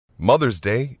Mother's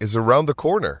Day is around the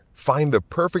corner. Find the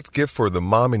perfect gift for the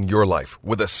mom in your life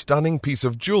with a stunning piece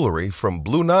of jewelry from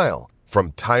Blue Nile.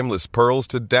 From timeless pearls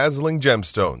to dazzling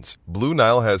gemstones, Blue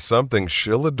Nile has something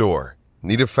she'll adore.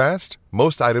 Need it fast?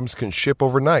 Most items can ship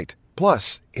overnight.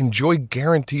 Plus, enjoy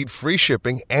guaranteed free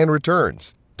shipping and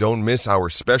returns. Don't miss our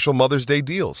special Mother's Day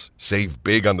deals. Save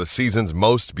big on the season's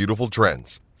most beautiful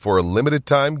trends. For a limited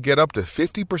time, get up to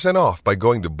 50% off by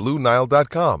going to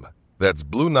BlueNile.com. That's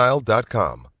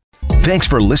BlueNile.com. Thanks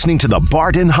for listening to the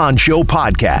Bart and Hahn Show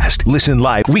podcast. Listen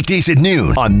live weekdays at noon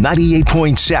on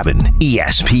 98.7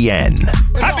 ESPN.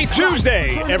 Happy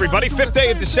Tuesday, everybody. 5th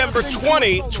day of December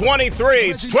 2023.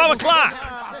 It's 12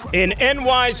 o'clock in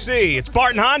NYC. It's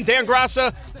Bart and Hahn, Dan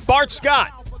Grassa, Bart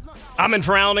Scott. I'm in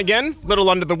for Alan again. A little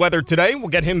under the weather today. We'll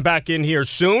get him back in here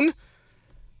soon. Did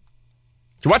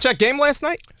you watch that game last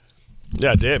night?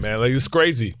 Yeah, I did, man. Like, it's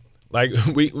crazy. Like,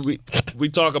 we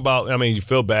talk about, I mean, you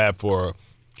feel bad for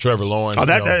Trevor Lawrence. Oh,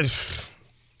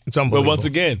 it's unbelievable. But once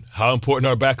again, how important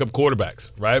are backup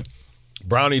quarterbacks, right?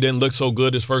 Brownie didn't look so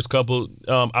good his first couple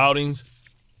outings.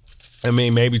 I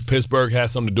mean, maybe Pittsburgh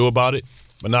has something to do about it.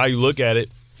 But now you look at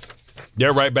it,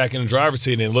 they're right back in the driver's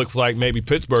seat, and it looks like maybe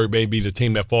Pittsburgh may be the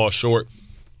team that falls short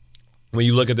when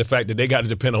you look at the fact that they got to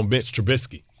depend on Mitch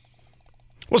Trubisky.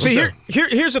 Well, see,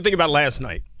 here's the thing about last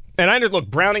night. And look,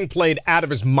 Browning played out of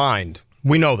his mind.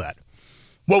 We know that.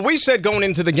 What we said going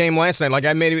into the game last night, like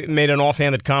I made an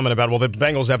offhanded comment about, well, the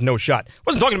Bengals have no shot. I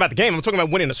wasn't talking about the game. I'm talking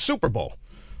about winning a Super Bowl.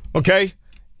 Okay?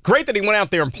 Great that he went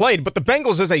out there and played, but the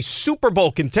Bengals as a Super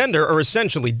Bowl contender are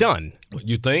essentially done.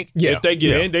 You think? Yeah. If they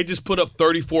get in, they just put up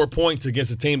 34 points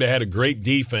against a team that had a great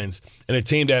defense and a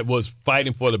team that was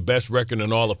fighting for the best record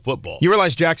in all of football. You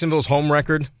realize Jacksonville's home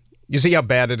record? You see how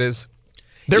bad it is?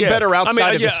 They're better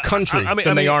outside of this country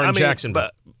than they are in Jacksonville.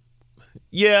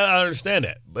 Yeah, I understand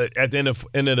that. But at the end of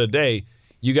the day,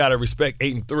 you got to respect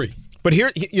 8-3. But here,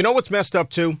 you know what's messed up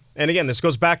too? And again, this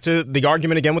goes back to the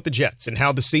argument again with the Jets and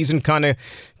how the season kind of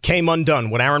came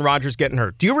undone with Aaron Rodgers getting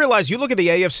hurt. Do you realize, you look at the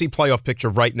AFC playoff picture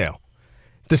right now,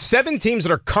 the 7 teams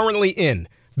that are currently in,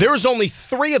 there's only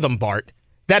 3 of them, Bart,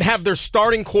 that have their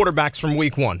starting quarterbacks from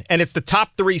week 1. And it's the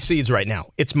top 3 seeds right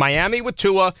now. It's Miami with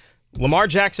Tua, Lamar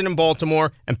Jackson in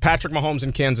Baltimore, and Patrick Mahomes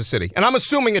in Kansas City. And I'm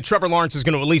assuming that Trevor Lawrence is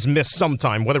going to at least miss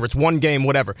sometime, whether it's one game,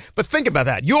 whatever. But think about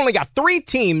that. You only got 3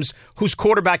 teams whose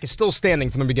quarterback is still standing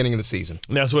from the beginning of the season.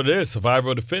 And that's what it is. Survival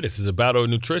of the fittest. It's a battle of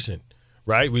nutrition,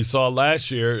 right? We saw last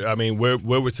year, I mean, where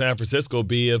would San Francisco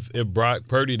be if Brock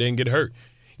Purdy didn't get hurt?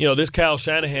 You know, this Kyle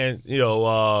Shanahan,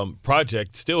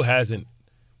 project still hasn't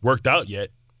worked out yet.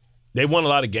 They've won a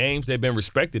lot of games. They've been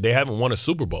respected. They haven't won a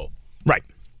Super Bowl. Right.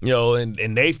 You know,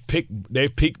 and they've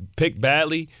picked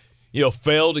badly,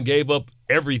 failed and gave up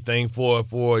everything for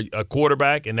a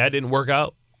quarterback, and that didn't work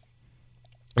out.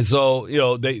 And so,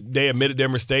 they admitted their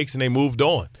mistakes and they moved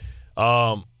on.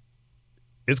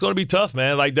 It's going to be tough,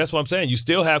 man. Like, that's what I'm saying. You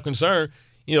still have concern.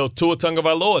 Tua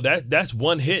Tagovailoa, that's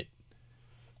one hit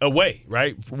away,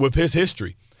 right, with his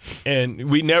history.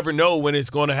 And we never know when it's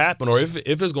going to happen or if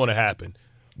it's going to happen.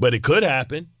 But it could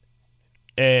happen.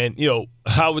 And,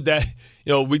 how would that –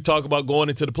 we talk about going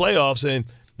into the playoffs and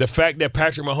the fact that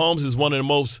Patrick Mahomes is one of the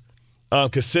most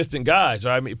consistent guys,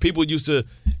 right? I mean, people used to,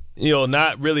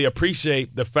 not really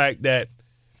appreciate the fact that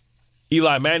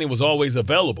Eli Manning was always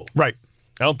available. Right.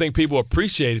 I don't think people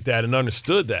appreciated that and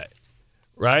understood that,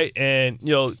 right? And,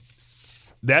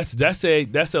 that's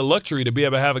a luxury to be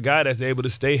able to have a guy that's able to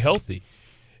stay healthy.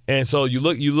 And so you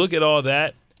look at all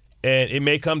that, and it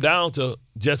may come down to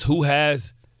just who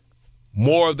has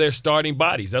more of their starting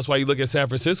bodies. That's why you look at San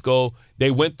Francisco.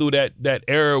 They went through that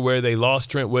era where they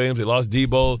lost Trent Williams, they lost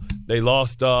Debo, they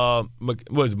lost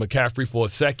McCaffrey for a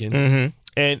second,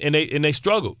 and they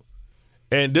struggled.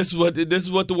 And this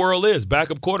is what the world is: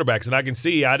 backup quarterbacks. And I can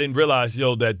see, I didn't realize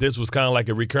that this was kind of like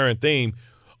a recurrent theme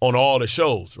on all the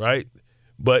shows, right?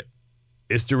 But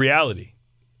it's the reality,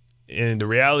 and the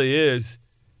reality is,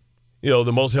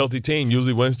 the most healthy team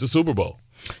usually wins the Super Bowl.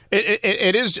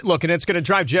 It is, look, and it's going to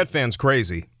drive Jet fans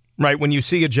crazy, right, when you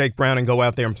see a Jake Browning go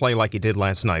out there and play like he did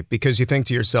last night, because you think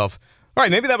to yourself, all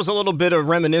right, maybe that was a little bit of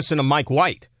reminiscent of Mike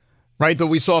White, right, that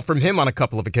we saw from him on a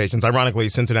couple of occasions. Ironically,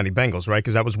 Cincinnati Bengals, right,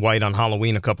 because that was White on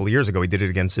Halloween a couple of years ago. He did it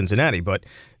against Cincinnati. But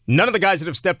none of the guys that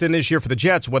have stepped in this year for the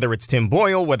Jets, whether it's Tim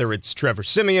Boyle, whether it's Trevor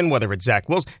Siemian, whether it's Zach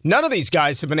Wilson, none of these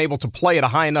guys have been able to play at a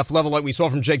high enough level like we saw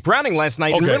from Jake Browning last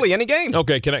night in really any game.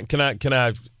 Okay, can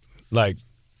I like,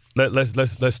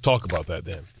 let's talk about that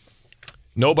then.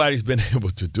 Nobody's been able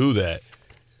to do that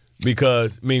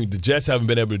because, the Jets haven't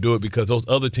been able to do it because those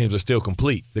other teams are still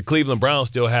complete. The Cleveland Browns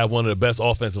still have one of the best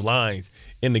offensive lines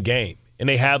in the game, and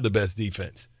they have the best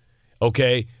defense.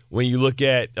 Okay? when you look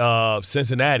at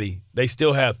Cincinnati, they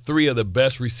still have 3 of the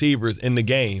best receivers in the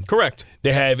game. Correct.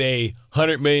 They have a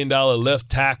 $100 million left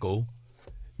tackle.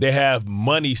 They have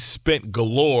money spent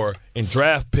galore and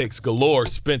draft picks galore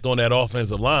spent on that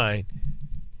offensive line.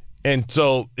 And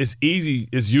so it's easy,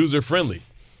 it's user-friendly.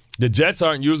 The Jets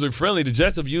aren't user-friendly. The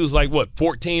Jets have used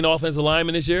 14 offensive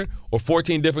linemen this year or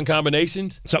 14 different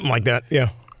combinations? Something like that, yeah.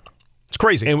 It's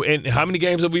crazy. And how many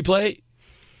games have we played?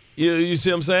 You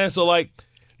see what I'm saying? So,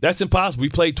 that's impossible. We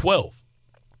played 12.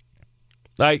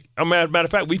 Matter of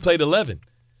fact, we played 11.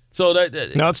 So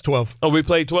no, it's 12. Oh, we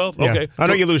played 12? Yeah. Okay. I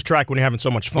know you lose track when you're having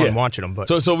so much fun watching them, but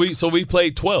so we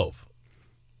played 12.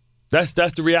 That's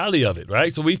the reality of it,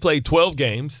 right? So we played 12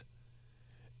 games,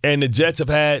 and the Jets have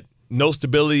had no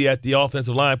stability at the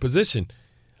offensive line position.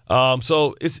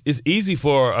 So it's easy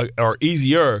or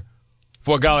easier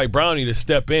for a guy like Brownie to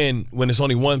step in when there's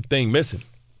only one thing missing.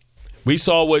 We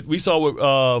saw what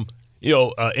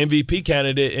MVP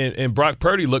candidate and Brock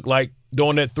Purdy looked like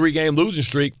during that 3-game losing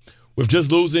streak with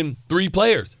just losing 3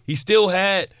 players. He still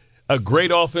had a great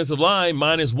offensive line,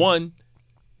 -1.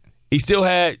 He still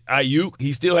had Ayuk.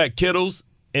 He still had Kittles,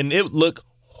 and it looked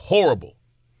horrible.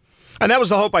 And that was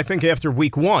the hope, I think, after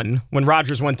week 1 when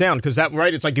Rodgers went down. Because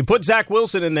it's like you put Zach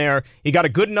Wilson in there, you got a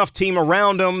good enough team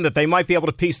around him that they might be able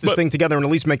to piece this thing together and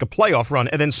at least make a playoff run.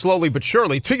 And then slowly but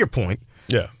surely, to your point,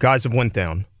 guys have went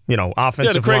down.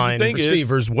 Offensive line,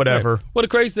 receivers, whatever. Right. Well, the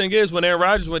crazy thing is when Aaron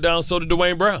Rodgers went down, so did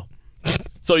Dwayne Brown.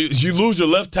 So you lose your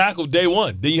left tackle day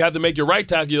 1. Then you have to make your right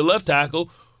tackle your left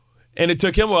tackle. And it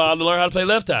took him a while to learn how to play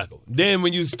left tackle. Then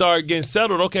when you start getting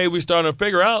settled, okay, we're starting to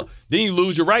figure out, then you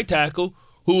lose your right tackle,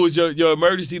 who was your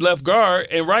emergency left guard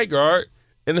and right guard.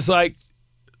 And it's like,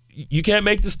 you can't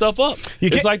make this stuff up.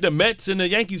 It's like the Mets and the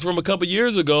Yankees from a couple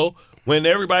years ago when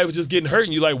everybody was just getting hurt,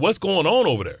 and you're like, what's going on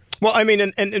over there? Well, I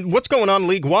mean, and what's going on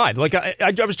league-wide?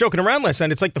 I was joking around last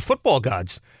night. It's like the football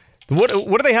gods. What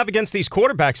do they have against these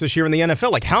quarterbacks this year in the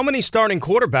NFL? How many starting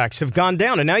quarterbacks have gone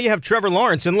down? And now you have Trevor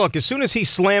Lawrence. And look, as soon as he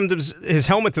slammed his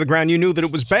helmet to the ground, you knew that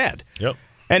it was bad. Yep.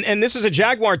 And this is a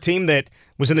Jaguar team that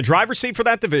was in the driver's seat for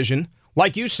that division.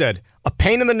 Like you said, a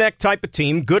pain-in-the-neck type of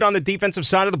team, good on the defensive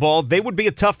side of the ball. They would be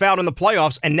a tough out in the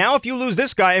playoffs. And now if you lose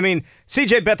this guy,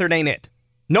 C.J. Beathard ain't it.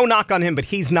 No knock on him, but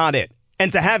he's not it.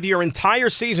 And to have your entire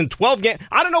season, 12 games,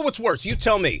 I don't know what's worse. You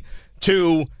tell me.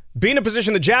 To be in a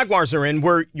position the Jaguars are in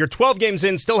where you're 12 games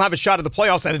in, still have a shot at the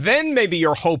playoffs, and then maybe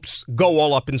your hopes go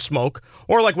all up in smoke.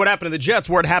 Or like what happened to the Jets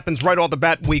where it happens right off the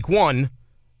bat week 1,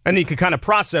 and you can kind of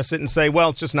process it and say, well,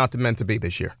 it's just not meant to be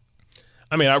this year.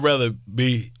 I'd rather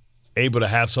be able to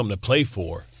have something to play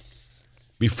for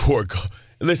before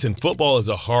Listen, football is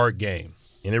a hard game,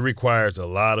 and it requires a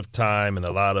lot of time and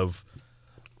a lot of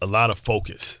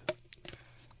focus.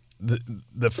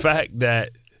 The fact that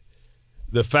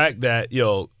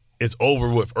it's over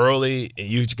with early, and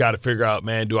you got to figure out,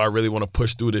 man, do I really want to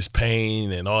push through this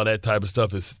pain and all that type of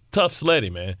stuff? Is tough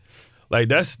sledding, man.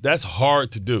 That's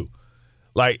hard to do.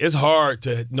 It's hard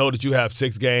to know that you have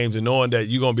 6 games and knowing that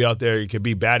you're gonna be out there. You could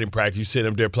be batting practice. You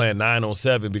sitting up there playing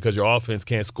 9-on-7 because your offense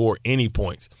can't score any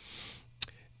points.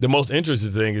 The most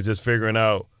interesting thing is just figuring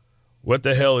out what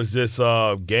the hell is this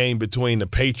game between the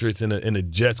Patriots and the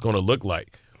Jets going to look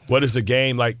like. What is the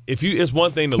game like? It's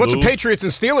one thing to lose. What's the Patriots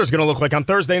and Steelers going to look like on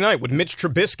Thursday night with Mitch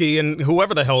Trubisky and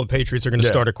whoever the hell the Patriots are going to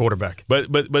start at quarterback?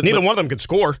 But neither one of them could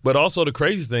score. But also the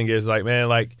crazy thing is,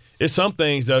 it's some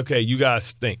things that, okay, you guys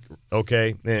stink,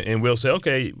 okay? And we'll say,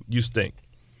 okay, you stink.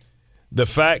 The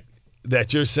fact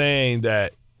that you're saying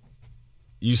that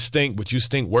you stink, but you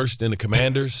stink worse than the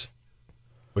Commanders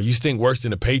or you stink worse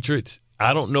than the Patriots,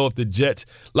 I don't know if the Jets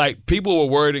 – people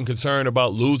were worried and concerned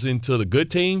about losing to the good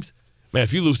teams. Man,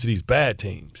 if you lose to these bad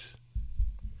teams,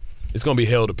 it's going to be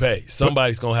hell to pay.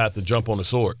 Somebody's going to have to jump on the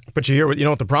sword. But you know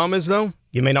what the problem is, though?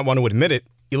 You may not want to admit it.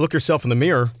 You look yourself in the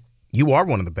mirror, you are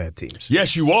one of the bad teams.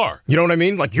 Yes, you are. You know what I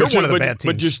mean? You're one of the bad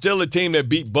teams. But you're still a team that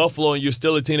beat Buffalo, and you're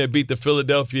still a team that beat the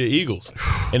Philadelphia Eagles.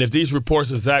 And if these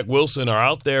reports of Zach Wilson are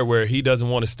out there where he doesn't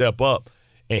want to step up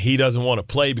and he doesn't want to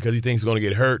play because he thinks he's going to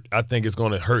get hurt, I think it's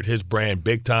going to hurt his brand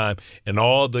big time. And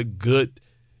all the good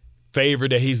favor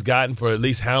that he's gotten for at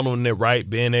least handling it right,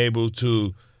 being able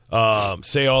to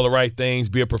say all the right things,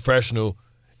 be a professional,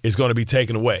 is going to be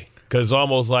taken away. Because it's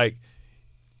almost like,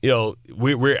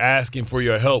 we're asking for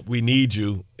your help. We need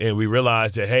you. And we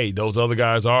realize that, hey, those other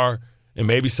guys are, and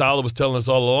maybe Saleh was telling us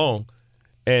all along.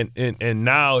 And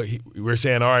now we're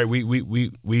saying, all right,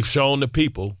 we've shown the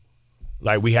people,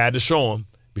 we had to show them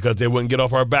because they wouldn't get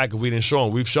off our back if we didn't show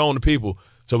them. We've shown the people,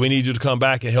 so we need you to come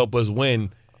back and help us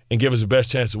win and give us the best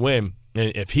chance to win.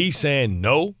 And if he's saying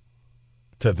no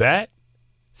to that,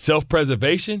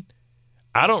 self-preservation,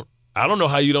 I don't I don't know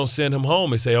how you don't send him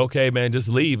home and say, okay, man, just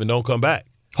leave and don't come back.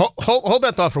 Hold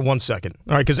that thought for 1 second.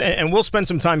 All right, and we'll spend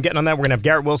some time getting on that. We're going to have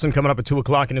Garrett Wilson coming up at 2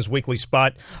 o'clock in his weekly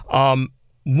spot.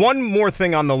 One more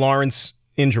thing on the Lawrence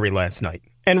injury last night,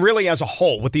 and really as a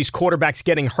whole, with these quarterbacks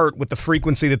getting hurt with the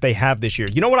frequency that they have this year.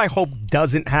 You know what I hope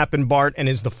doesn't happen, Bart, and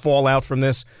is the fallout from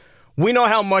this? We know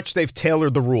how much they've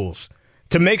tailored the rules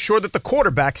to make sure that the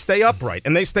quarterbacks stay upright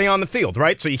and they stay on the field,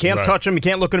 right? So you can't touch them, you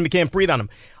can't look at them, you can't breathe on them.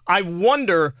 I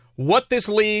wonder what this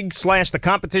league / the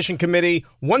competition committee,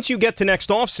 once you get to next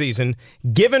offseason,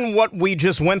 given what we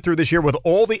just went through this year with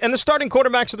all and the starting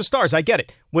quarterbacks are the stars, I get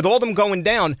it. With all them going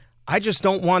down, I just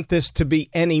don't want this to be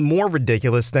any more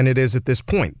ridiculous than it is at this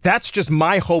point. That's just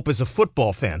my hope as a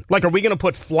football fan. Like, are we going to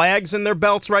put flags in their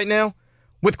belts right now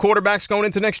with quarterbacks going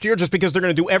into next year just because they're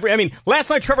going to do I mean,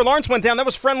 last night Trevor Lawrence went down. That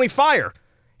was friendly fire.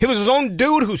 It was his own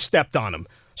dude who stepped on him.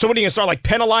 So what are you going to start, like,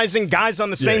 penalizing guys on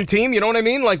the same team? You know what I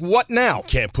mean? Like, what now?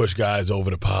 Can't push guys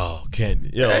over the pile.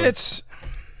 That's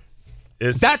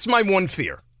my one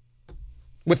fear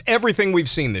with everything we've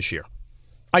seen this year.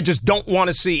 I just don't want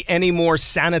to see any more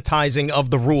sanitizing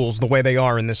of the rules the way they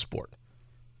are in this sport.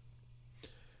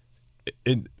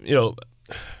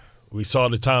 We saw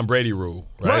the Tom Brady rule,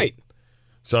 right?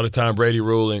 Saw the Tom Brady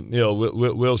rule, and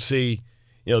we'll see.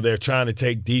 They're trying to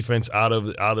take defense out of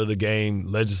the game,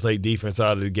 legislate defense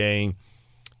out of the game.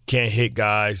 Can't hit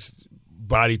guys,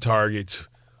 body targets.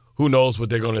 Who knows what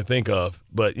they're going to think of?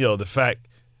 But the fact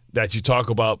that you talk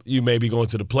about you may be going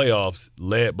to the playoffs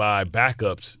led by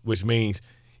backups, which means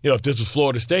if this was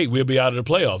Florida State, we'll be out of the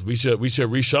playoffs. We should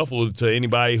reshuffle to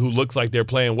anybody who looks like they're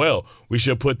playing well. We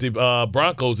should put the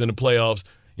Broncos in the playoffs.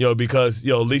 Because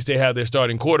at least they have their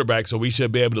starting quarterback, so we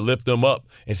should be able to lift them up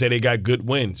and say they got good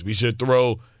wins. We should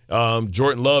throw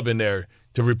Jordan Love in there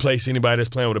to replace anybody that's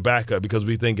playing with a backup because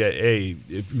we think that, hey,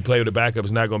 if you play with a backup,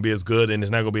 it's not going to be as good and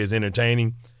it's not going to be as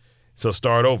entertaining. So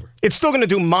start over. It's still going to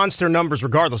do monster numbers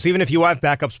regardless, even if you have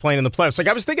backups playing in the playoffs. Like,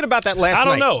 I was thinking about that last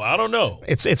night. I don't know.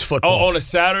 It's football. On a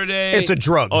Saturday? It's a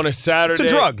drug. On a Saturday?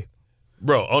 It's a drug.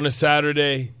 Bro, on a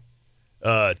Saturday,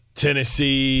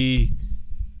 Tennessee,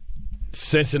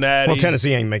 Cincinnati. Well,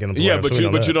 Tennessee ain't making the playoffs. Yeah,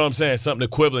 but you know what I'm saying? Something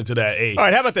equivalent to that age. All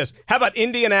right, how about this? How about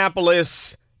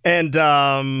Indianapolis and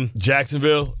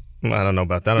Jacksonville? I don't know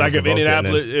about that. Like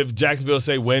if Jacksonville,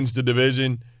 say, wins the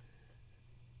division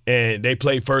and they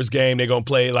play first game, they're going to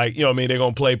play they're going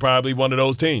to play probably one of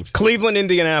those teams. Cleveland,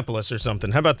 Indianapolis or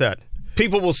something. How about that?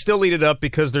 People will still eat it up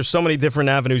because there's so many different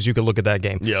avenues you could look at that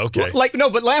game. Yeah, okay.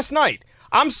 But last night,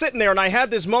 I'm sitting there and I had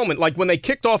this moment, like when they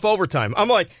kicked off overtime. I'm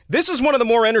like, this is one of the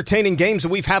more entertaining games that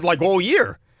we've had like all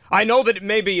year. I know that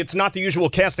maybe it's not the usual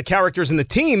cast of characters in the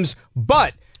teams,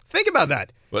 but think about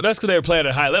that. Well, that's because they were playing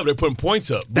at a high level. They're putting points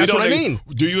up. That's what I mean.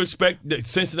 Do you expect that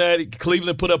Cincinnati,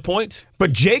 Cleveland put up points?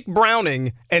 But Jake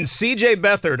Browning and C.J.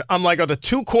 Beathard, I'm like, are the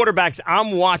two quarterbacks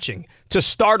I'm watching to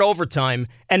start overtime.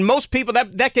 And most people,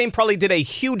 that game probably did a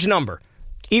huge number,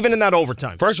 even in that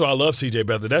overtime. First of all, I love C.J.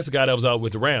 Beathard. That's the guy that was out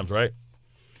with the Rams, right?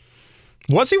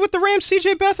 Was he with the Rams,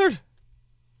 C.J. Beathard?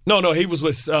 No, he was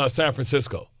with San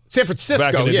Francisco. San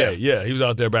Francisco, back in the day. Yeah, he was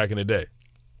out there back in the day.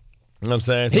 You know what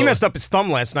I'm saying? He messed up his thumb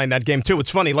last night in that game, too.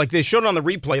 It's funny. Like, they showed it on the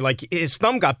replay. Like, his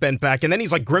thumb got bent back, and then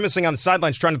he's, like, grimacing on the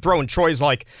sidelines trying to throw, and Troy's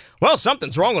like, well,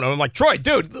 something's wrong with him. I'm like, Troy,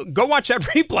 dude, go watch that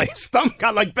replay. His thumb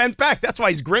got, like, bent back. That's why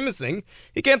he's grimacing.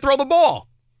 He can't throw the ball.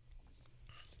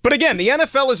 But, again, the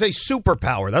NFL is a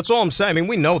superpower. That's all I'm saying. I mean,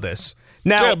 we know this.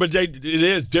 Now, yeah, but it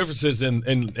is differences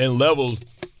in levels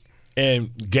and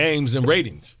games and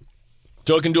ratings.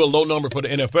 So it can do a low number for the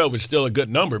NFL, which is still a good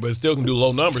number, but it still can do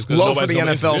low numbers. Low for the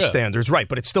NFL standards, right,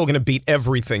 but it's still going to beat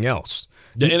everything else.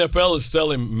 The NFL is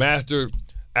selling master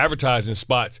advertising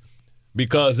spots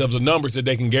because of the numbers that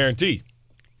they can guarantee.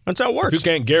 That's how it works. If you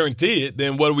can't guarantee it,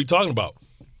 then what are we talking about?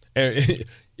 And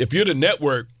if you're the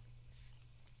network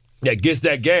that gets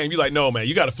that game, you're like, no, man,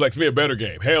 you got to flex me a better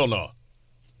game. Hell no.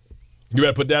 You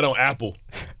better put that on Apple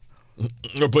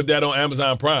or put that on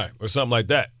Amazon Prime or something like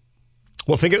that.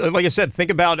 Well, like I said,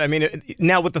 think about, I mean,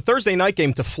 now with the Thursday night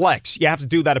game to flex, you have to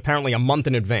do that apparently a month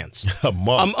in advance. A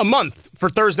month? A month for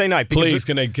Thursday night. Please,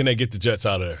 can they get the Jets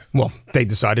out of there? Well, they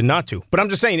decided not to. But I'm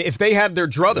just saying, if they had their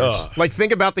druthers, like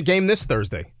think about the game this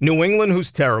Thursday. New England,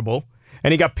 who's terrible,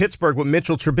 and you got Pittsburgh with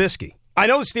Mitchell Trubisky. I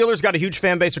know the Steelers got a huge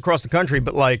fan base across the country,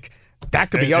 but like,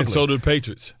 that could be ugly. And so do the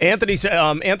Patriots.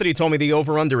 Anthony told me the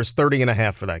over-under is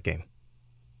 30.5 for that game.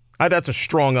 That's a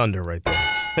strong under right there.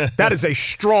 That is a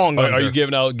strong under. Are you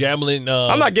giving out gambling?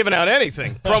 I'm not giving out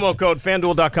anything. Promo code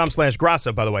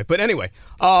FanDuel.com/Grassa, by the way. But anyway,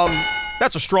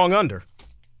 that's a strong under.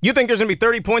 You think there's going to be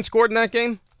 30 points scored in that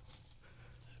game?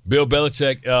 Bill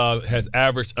Belichick has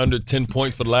averaged under 10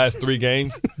 points for the last 3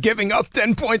 games. Giving up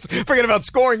 10 points. Forget about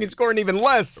scoring. He's scoring even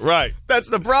less. Right. That's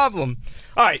the problem.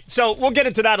 All right, so we'll get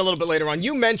into that a little bit later on.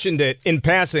 You mentioned it in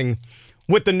passing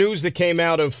with the news that came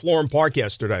out of Florham Park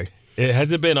yesterday.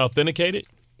 Has it been authenticated?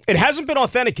 It hasn't been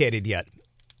authenticated yet.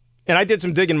 And I did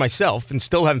some digging myself and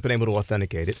still haven't been able to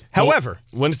authenticate it. However,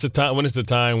 when is the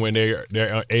time when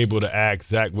they're able to ask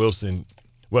Zach Wilson?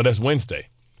 Well, that's Wednesday.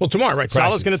 Well, tomorrow, right?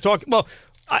 Salah's going to talk. Well,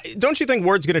 don't you think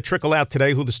word's going to trickle out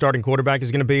today who the starting quarterback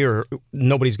is going to be, or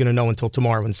nobody's going to know until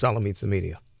tomorrow when Salah meets the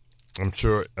media? I'm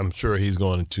sure he's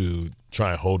going to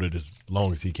try and hold it as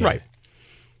long as he can. Right.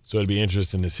 So it'd be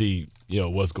interesting to see,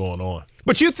 what's going on.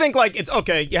 But you think it's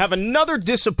okay, you have another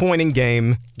disappointing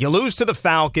game, you lose to the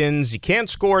Falcons, you can't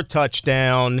score a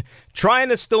touchdown, trying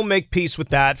to still make peace with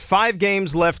that, 5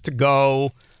 games left to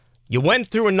go, you went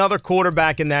through another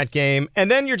quarterback in that game,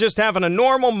 and then you're just having a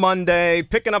normal Monday,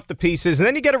 picking up the pieces, and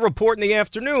then you get a report in the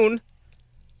afternoon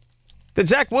that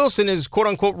Zach Wilson is,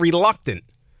 quote-unquote, reluctant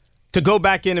to go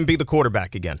back in and be the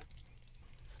quarterback again.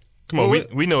 Come on,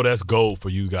 we know that's gold for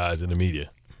you guys in the media.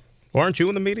 Aren't you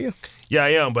in the media? Yeah, I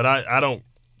am, but I don't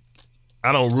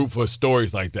root for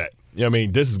stories like that. You know what I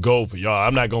mean? This is gold for y'all.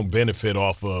 I'm not going to benefit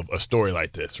off of a story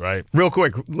like this, right? Real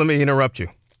quick, let me interrupt you.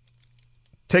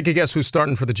 Take a guess who's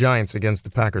starting for the Giants against the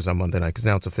Packers on Monday night, because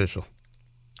now it's official.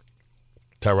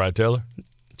 Tyrod Taylor?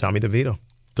 Tommy DeVito.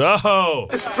 Oh!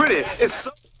 It's pretty.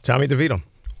 Tommy DeVito.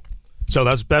 So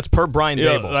that's per Brian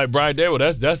Dable. Like Brian Dable,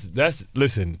 that's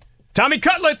listen. Tommy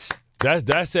Cutlets! That's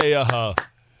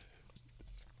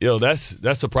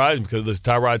surprising because this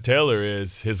Tyrod Taylor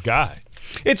is his guy.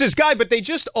 It's his guy, but they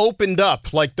just opened up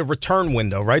the return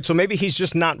window, right? So maybe he's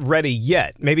just not ready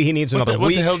yet. Maybe he needs another week.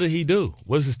 What the hell did he do?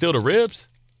 Was it still the ribs?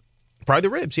 Probably the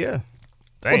ribs, yeah.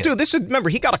 Damn. Well, dude, remember,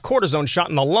 he got a cortisone shot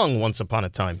in the lung once upon a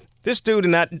time. This dude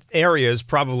in that area is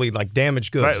probably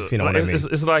damaged goods, if you know what I mean.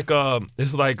 It's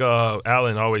like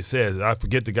Allen always says. I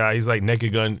forget the guy. He's like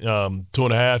Naked Gun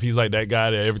 2.5. He's like that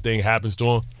guy that everything happens to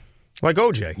him. Like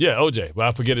OJ. Yeah, OJ. But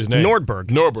I forget his name.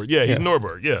 Nordberg. Yeah, he's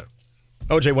Nordberg. Yeah.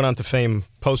 OJ went on to fame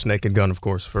post-Naked Gun, of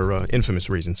course, for infamous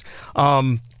reasons.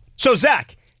 So,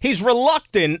 Zach, he's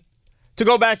reluctant to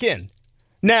go back in.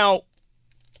 Now,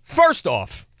 first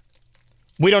off,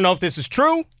 we don't know if this is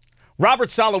true. Robert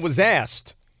Saleh was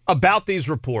asked about these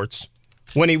reports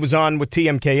when he was on with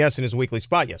TMKS in his weekly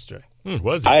spot yesterday.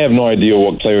 Was it? I have no idea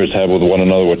what players have with one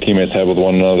another, what teammates have with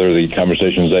one another, the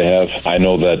conversations they have. I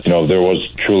know that, there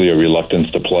was truly a reluctance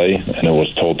to play, and it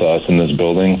was told to us in this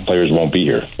building, players won't be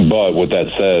here. But with that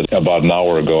said, about an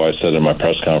hour ago, I said in my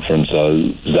press conference,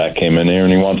 Zach came in here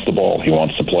and he wants the ball. He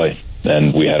wants to play.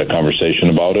 And we had a conversation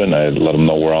about it, and I let him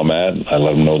know where I'm at. I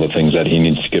let him know the things that he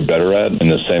needs to get better at.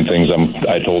 And the same things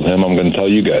I told him I'm going to tell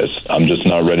you guys. I'm just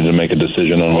not ready to make a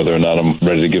decision on whether or not I'm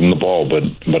ready to give him the ball,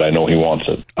 but I know he wants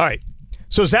it. All right.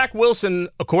 So Zach Wilson,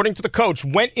 according to the coach,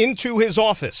 went into his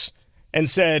office and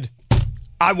said,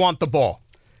 I want the ball.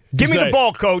 Give me the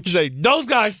ball, coach. You say, those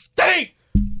guys stink.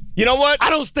 You know what? I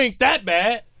don't stink that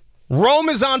bad. Rome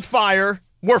is on fire.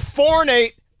 We're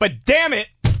 4-8, but damn it,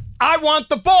 I want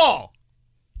the ball.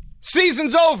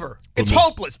 Season's over. It's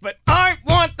hopeless, but I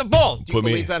want the ball. Do you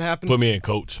believe that happened? Put me in,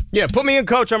 coach. Yeah, put me in,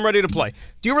 coach. I'm ready to play.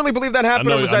 Do you really believe that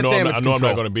happened, or was that damage control? I know I'm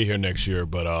not going to be here next year,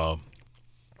 but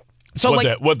so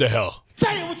what the hell?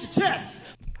 Say it with your chest.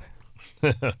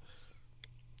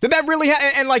 Did that really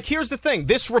happen? And here's the thing.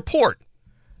 This report,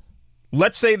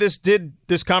 let's say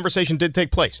this conversation did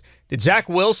take place. Did Zach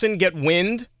Wilson get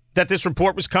wind that this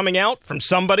report was coming out from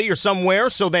somebody or somewhere,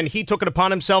 so then he took it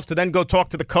upon himself to then go talk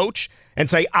to the coach and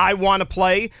say, I want to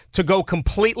play, to go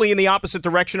completely in the opposite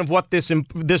direction of what this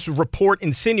report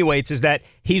insinuates, is that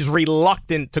he's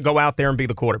reluctant to go out there and be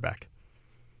the quarterback?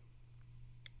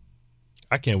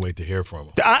 I can't wait to hear from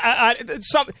him.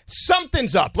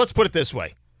 Something's up. Let's put it this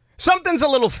way. Something's a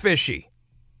little fishy,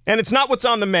 and it's not what's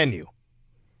on the menu.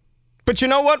 But you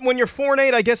know what? When you're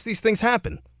 4-8, I guess these things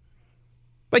happen.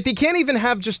 They can't even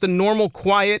have just a normal,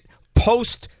 quiet,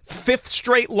 post-fifth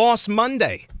straight loss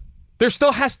Monday. There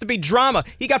still has to be drama.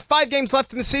 You got 5 games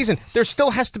left in the season. There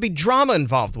still has to be drama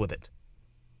involved with it.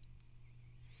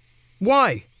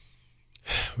 Why?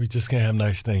 We just can't have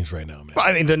nice things right now, man.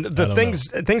 I mean, the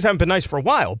things haven't been nice for a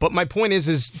while. But my point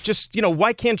is just,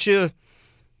 why can't you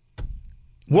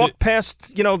walk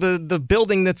past, the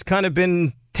building that's kind of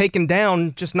been taken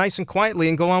down just nice and quietly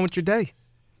and go on with your day?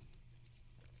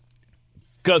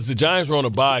 Because the Giants were on a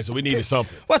bye, so we needed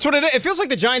something. Well, that's what it is. It feels like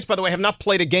the Giants, by the way, have not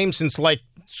played a game since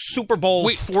Super Bowl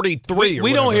 43.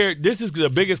 We don't hear. This is the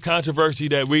biggest controversy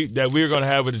that we're going to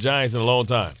have with the Giants in a long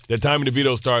time. That Tommy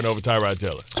DeVito's starting over Tyrod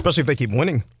Taylor, especially if they keep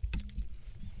winning.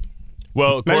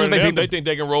 Well, according to them, they think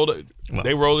they can roll the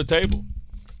they roll the table.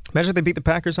 Imagine if they beat the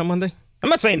Packers on Monday. I'm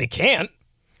not saying they can't,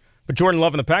 but Jordan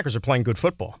Love and the Packers are playing good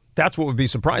football. That's what would be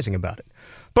surprising about it.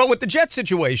 But with the Jets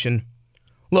situation,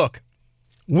 look,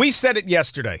 we said it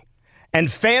yesterday,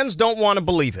 and fans don't want to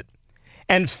believe it.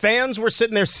 And fans were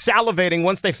sitting there salivating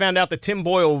once they found out that Tim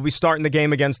Boyle will be starting the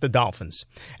game against the Dolphins.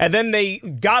 And then they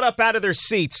got up out of their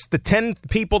seats, the 10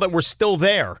 people that were still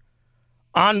there,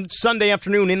 on Sunday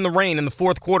afternoon in the rain in the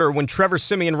fourth quarter when Trevor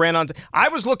Siemian ran on. I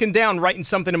was looking down, writing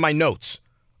something in my notes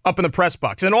up in the press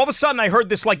box. And all of a sudden I heard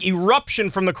this like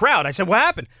eruption from the crowd. I said, what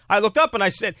happened? I looked up and I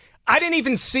said, I didn't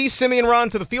even see Siemian run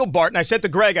to the field, Bart. And I said to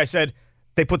Greg, I said,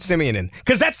 they put Siemian in.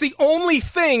 Because that's the only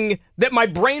thing that my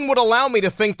brain would allow me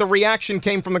to think the reaction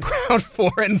came from the crowd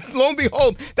for. And lo and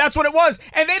behold, that's what it was.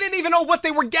 And they didn't even know what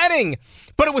they were getting.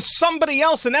 But it was somebody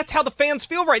else, and that's how the fans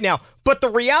feel right now. But the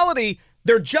reality,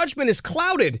 their judgment is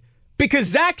clouded because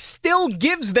Zach still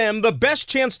gives them the best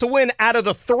chance to win out of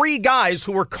the 3 guys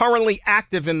who are currently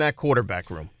active in that quarterback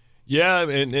room. Yeah,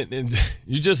 and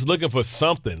you're just looking for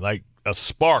something, like a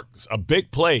spark, a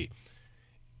big play,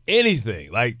 anything.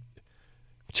 Like,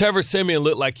 Trevor Siemian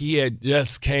looked like he had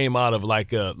just came out of what's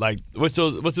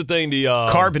the thing, the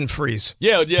carbon freeze.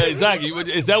 Yeah, exactly.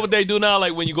 Is that what they do now?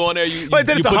 Like when you go in there, you put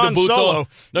the boots on.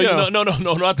 No, yeah. no,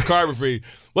 not the carbon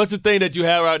freeze. What's the thing that you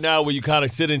have right now where you kind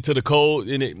of sit into the cold?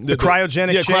 The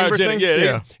cryogenic chamber thing?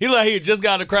 Yeah. He like he just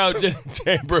got a cryogenic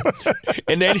chamber,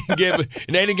 and they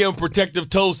didn't give him protective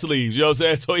toe sleeves. You know what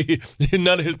I'm saying? So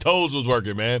none of his toes was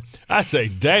working, man. I say,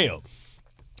 damn.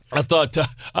 I thought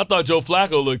Joe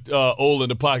Flacco looked old in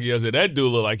the pocket. I said that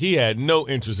dude looked like he had no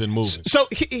interest in moving. So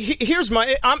here's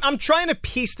I'm trying to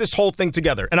piece this whole thing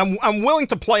together, and I'm willing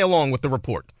to play along with the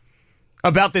report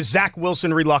about this Zach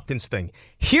Wilson reluctance thing.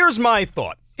 Here's my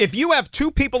thought. If you have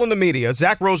 2 people in the media,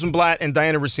 Zach Rosenblatt and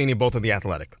Diana Rossini, both of The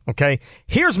Athletic, okay?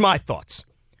 Here's my thoughts.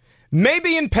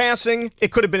 Maybe in passing,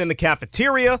 it could have been in the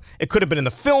cafeteria, it could have been in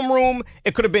the film room,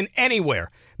 it could have been anywhere.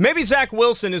 Maybe Zach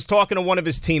Wilson is talking to one of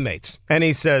his teammates, and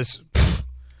he says,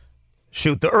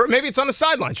 or maybe it's on the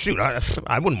sideline. Shoot,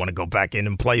 I wouldn't want to go back in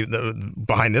and play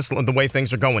behind this the way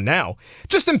things are going now.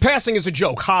 Just in passing as a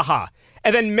joke, ha-ha.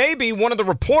 And then maybe one of the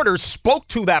reporters spoke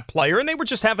to that player, and they were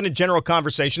just having a general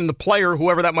conversation. The player,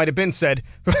 whoever that might have been, said,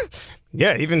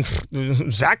 yeah, even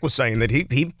Zach was saying that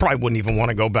he probably wouldn't even want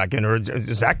to go back in, or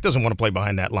Zach doesn't want to play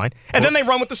behind that line. And then they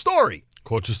run with the story.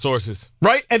 Quote your sources.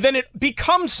 Right? And then it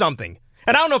becomes something.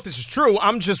 And I don't know if this is true.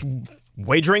 I'm just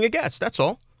wagering a guess. That's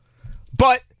all.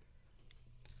 But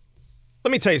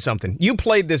let me tell you something. You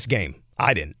played this game.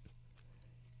 I didn't.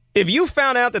 If you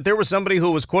found out that there was somebody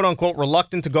who was quote unquote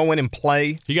reluctant to go in and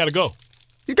play, he got to go.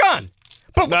 He's gone.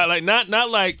 But not like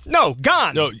no,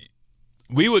 gone. No,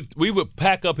 we would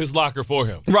pack up his locker for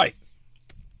him. Right.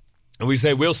 And we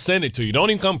say we'll send it to you.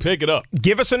 Don't even come pick it up.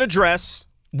 Give us an address.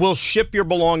 We'll ship your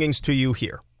belongings to you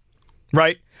here.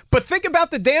 Right? But think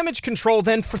about the damage control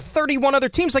then for 31 other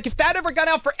teams. Like if that ever got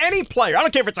out for any player, I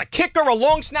don't care if it's a kicker, a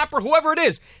long snapper, whoever it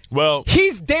is. Well,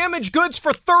 he's damaged goods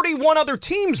for 31 other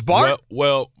teams, Bart.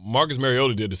 Well, Marcus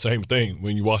Mariota did the same thing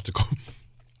when you watch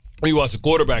the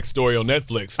quarterback story on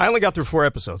Netflix. I only got through 4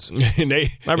 episodes.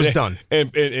 I was done. And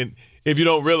if you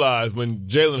don't realize, when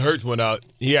Jalen Hurts went out,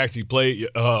 he actually played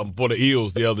for the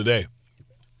Eagles the other day.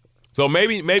 So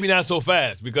maybe not so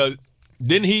fast, because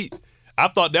didn't he? I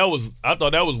thought that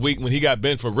was weak when he got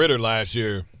benched for Ritter last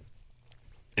year,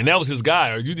 and that was his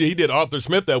guy. He did Arthur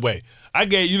Smith that way. I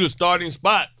gave you the starting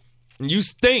spot, and you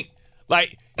stink.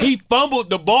 Like he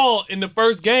fumbled the ball in the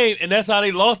first game, and that's how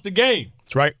they lost the game.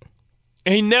 That's right.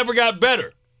 And he never got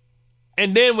better.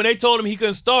 And then when they told him he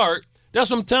couldn't start,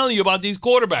 that's what I'm telling you about these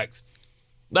quarterbacks.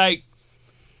 Like,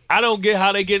 I don't get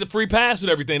how they get the free pass with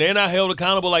everything. They're not held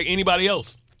accountable like anybody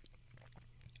else.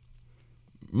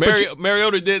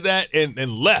 Mariota did that and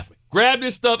left. Grabbed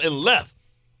his stuff and left.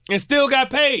 And still got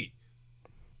paid.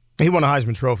 He won a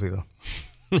Heisman Trophy, though.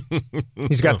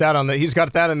 He's got that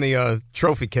in the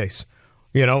trophy case.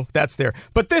 You know, that's there.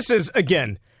 But this is,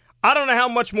 again, I don't know how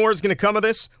much more is going to come of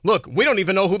this. Look, we don't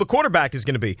even know who the quarterback is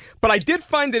going to be. But I did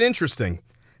find it interesting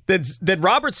that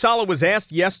Robert Saleh was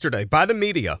asked yesterday by the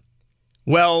media,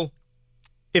 well,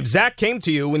 if Zach came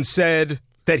to you and said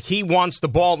that he wants the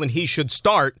ball and he should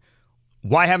start,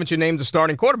 why haven't you named the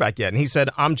starting quarterback yet? And he said,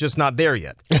 I'm just not there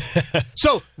yet.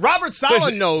 So Robert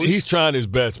Saleh knows. He's trying his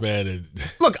best, man.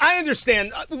 Look, I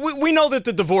understand. We know that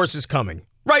the divorce is coming,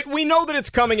 right? We know that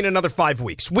it's coming in another 5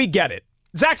 weeks. We get it.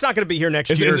 Zach's not going to be here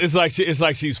next year. It's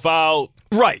like she's filed.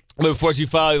 Right. Before she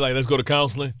filed, like, let's go to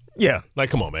counseling. Yeah.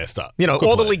 Like, come on, man, stop. You know, quit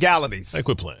all playing. The legalities.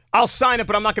 Quit playing. I'll sign it,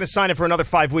 but I'm not going to sign it for another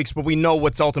 5 weeks, but we know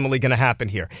what's ultimately going to happen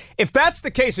here. If that's the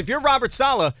case, if you're Robert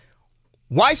Saleh,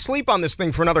 Why sleep on this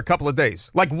thing for another couple of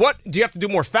days? Like, what? Do you have to do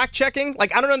more fact-checking?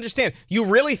 Like, I don't understand. You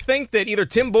really think that either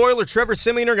Tim Boyle or Trevor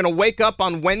Siemian are going to wake up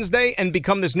on Wednesday and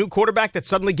become this new quarterback that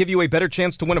suddenly give you a better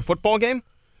chance to win a football game?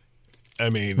 I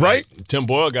mean, right? Like, Tim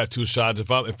Boyle got 2 shots. If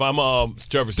I'm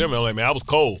Trevor Siemian, I'm like, man, I was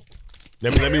cold.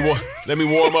 Let me warm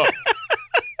up.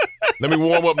 Let me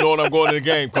warm up knowing I'm going to the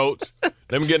game, coach.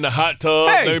 Let me get in the hot tub.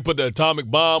 Hey. Let me put the atomic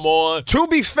bomb on. To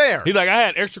be fair. He's like, I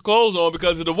had extra clothes on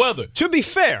because of the weather. To be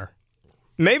fair,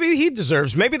 maybe he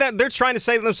deserves, maybe that they're trying to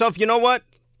say to themselves, you know what?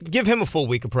 Give him a full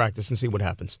week of practice and see what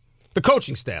happens. The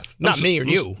coaching staff, not me or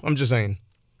you. I'm just saying.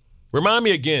 Remind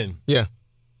me again. Yeah.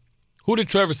 Who did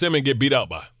Trevor Siemian get beat out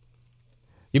by?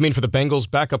 You mean for the Bengals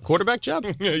backup quarterback job?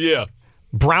 Yeah.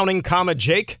 Browning,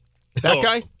 Jake? That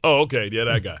guy? Oh, okay. Yeah,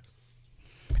 that guy.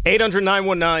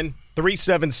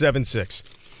 800-919-3776.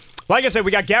 Like I said,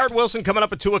 we got Garrett Wilson coming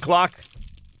up at 2 o'clock.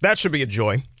 That should be a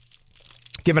joy,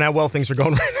 given how well things are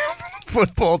going right now for the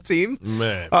football team.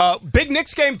 Man. Big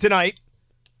Knicks game tonight.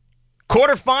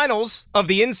 Quarterfinals of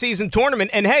the in-season tournament.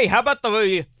 And, hey, how about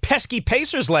the pesky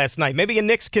Pacers last night? Maybe a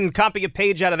Knicks can copy a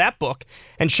page out of that book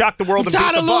and shock the world and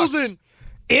beat the Bucks. Losing.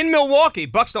 In Milwaukee.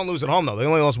 Bucks don't lose at home, though. They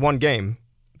only lost one game.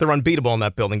 They're unbeatable in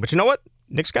that building. But you know what?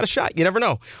 Knicks got a shot. You never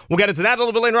know. We'll get into that a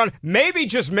little bit later on. Maybe,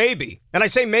 just maybe, and I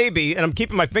say maybe, and I'm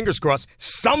keeping my fingers crossed,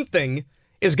 something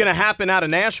is going to happen out of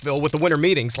Nashville with the winter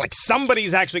meetings. Like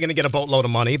somebody's actually going to get a boatload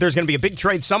of money. There's going to be a big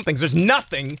trade, something. There's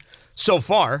nothing so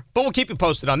far, but we'll keep you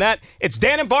posted on that. It's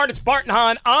Dan and Bart. It's Bart and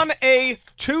Hahn on a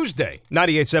Tuesday,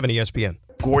 98.7 ESPN.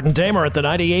 Gordon Damer at the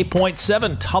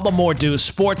 98.7 Tullamore Dew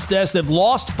Sports Desk. They've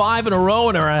lost 5 in a row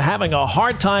and are having a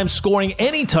hard time scoring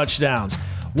any touchdowns.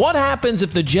 What happens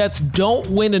if the Jets don't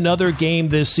win another game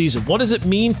this season? What does it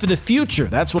mean for the future?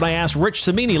 That's what I asked Rich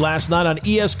Cimini last night on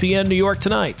ESPN New York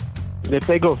Tonight. If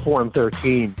they go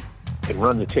 4-13 and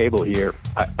run the table here,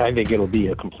 I think it'll be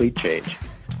a complete change.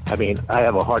 I mean, I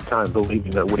have a hard time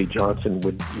believing that Woody Johnson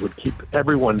would keep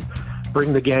everyone,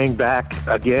 bring the gang back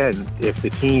again if the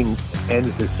team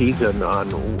ends the season on,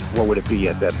 what would it be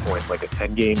at that point, like a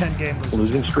 10-game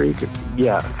losing streak?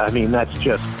 Yeah, I mean, that's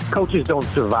just, coaches don't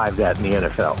survive that in the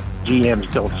NFL. GMs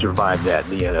don't survive that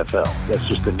in the NFL. That's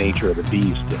just the nature of the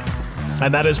beast.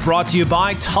 And that is brought to you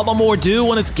by Tullamore Dew.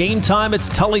 When it's game time, it's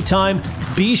Tully time.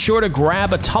 Be sure to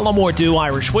grab a Tullamore Dew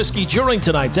Irish whiskey during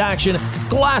tonight's action.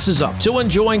 Glasses up to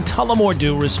enjoying Tullamore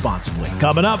Dew responsibly.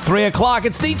 Coming up, 3 o'clock,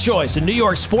 it's the choice in New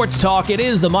York sports talk. It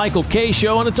is the Michael Kay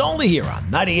Show, and it's only here on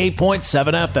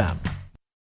 98.7 FM.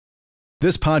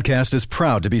 This podcast is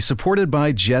proud to be supported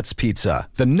by Jets Pizza,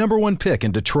 the #1 pick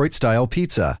in Detroit-style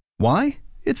pizza. Why?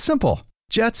 It's simple.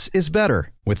 Jets is better.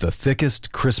 With the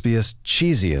thickest, crispiest,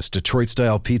 cheesiest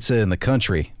Detroit-style pizza in the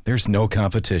country, there's no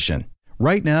competition.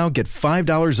 Right now, get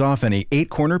 $5 off any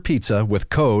 8-corner pizza with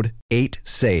code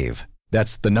 8SAVE.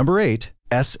 That's the number 8,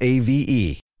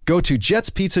 S-A-V-E. Go to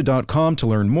jetspizza.com to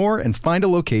learn more and find a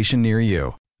location near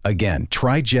you. Again,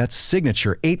 try Jet's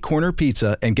signature 8-corner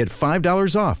pizza and get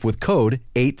 $5 off with code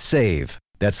 8SAVE.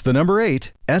 That's the number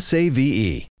 8,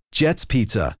 S-A-V-E. Jet's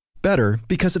Pizza. Better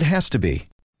because it has to be.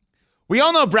 We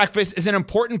all know breakfast is an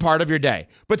important part of your day,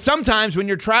 but sometimes when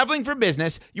you're traveling for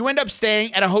business, you end up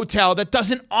staying at a hotel that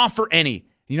doesn't offer any.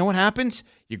 You know what happens?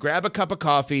 You grab a cup of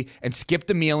coffee and skip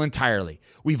the meal entirely.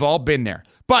 We've all been there.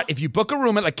 But if you book a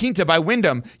room at La Quinta by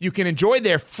Wyndham, you can enjoy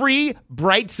their free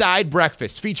Bright Side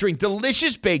breakfast featuring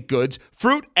delicious baked goods,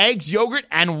 fruit, eggs, yogurt,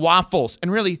 and waffles.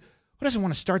 And really, who doesn't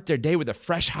want to start their day with a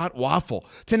fresh hot waffle?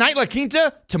 Tonight, La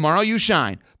Quinta, tomorrow you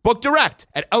shine. Book direct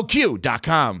at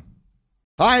LQ.com.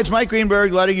 Hi, it's Mike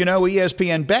Greenberg letting you know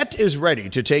ESPN Bet is ready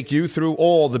to take you through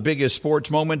all the biggest sports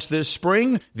moments this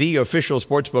spring. The official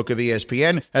sportsbook of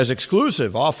ESPN has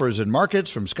exclusive offers and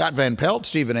markets from Scott Van Pelt,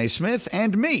 Stephen A. Smith,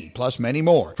 and me, plus many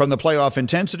more. From the playoff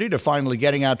intensity to finally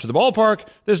getting out to the ballpark,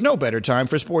 there's no better time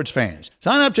for sports fans.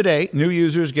 Sign up today. New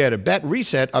users get a bet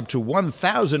reset up to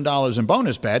 $1,000 in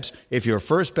bonus bets if your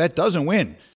first bet doesn't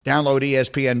win. Download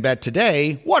ESPN Bet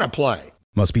today. What a play.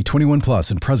 Must be 21 plus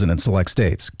and present in select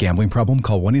states. Gambling problem?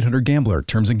 Call 1-800-GAMBLER.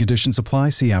 Terms and conditions apply.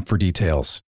 See app for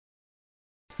details.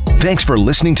 Thanks for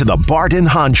listening to the Bart and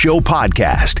Hahn Show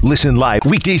podcast. Listen live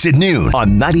weekdays at noon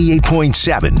on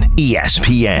 98.7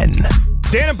 ESPN.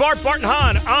 Dan and Bart and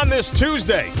Hahn on this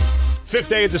Tuesday, 5th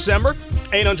day of December.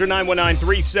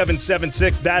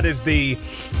 800-919-3776. That is the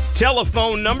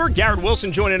telephone number. Garrett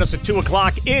Wilson joining us at 2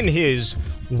 o'clock in his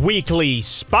weekly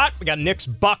spot. We got Knicks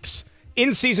Bucks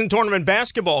in-season tournament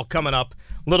basketball coming up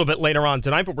a little bit later on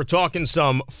tonight, but we're talking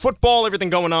some football, everything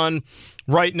going on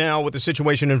right now with the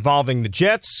situation involving the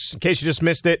Jets. In case you just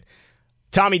missed it,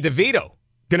 Tommy DeVito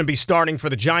going to be starting for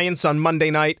the Giants on Monday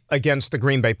night against the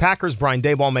Green Bay Packers. Brian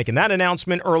Daboll making that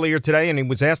announcement earlier today, and he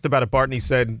was asked about it, Bart, and he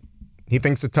said he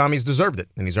thinks that Tommy's deserved it,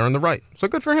 and he's earned the right. So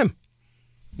good for him.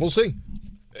 We'll see.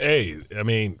 Hey, I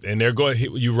mean, and they're going.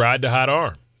 You ride the hot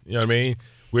arm. You know what I mean?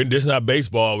 This is not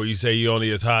baseball where you say you're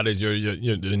only as hot as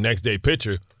your next day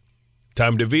pitcher.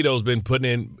 Tommy DeVito's been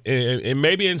putting in and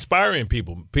maybe inspiring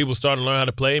people. People starting to learn how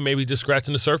to play, maybe just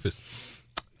scratching the surface.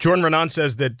 Jordan Renan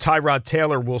says that Tyrod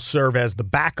Taylor will serve as the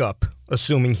backup,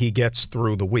 assuming he gets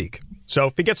through the week. So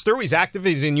if he gets through, he's active,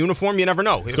 he's in uniform, you never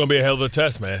know. It's going to be a hell of a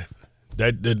test, man.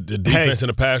 The defense and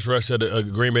the pass rush of the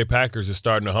Green Bay Packers is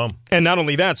starting to hum. And not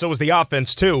only that, so is the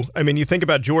offense, too. I mean, you think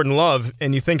about Jordan Love,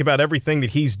 and you think about everything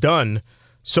that he's done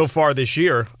so far this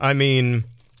year. I mean,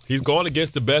 he's going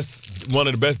against one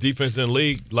of the best defenses in the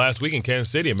league last week in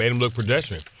Kansas City and made him look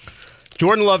pedestrian.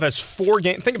 Jordan Love has 4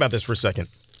 games. Think about this for a second.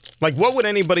 Like, what would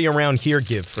anybody around here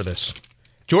give for this?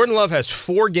 Jordan Love has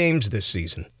 4 games this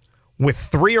season with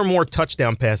 3 or more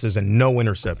touchdown passes and no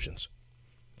interceptions.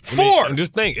 4. I mean, and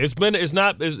just think, it's been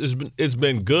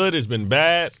good, it's been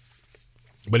bad,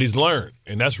 but he's learned,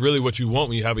 and that's really what you want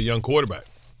when you have a young quarterback.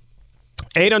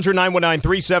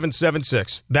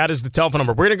 800-919-3776. That is the telephone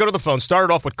number. We're going to go to the phone.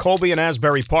 Started off with Colby in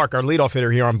Asbury Park, our leadoff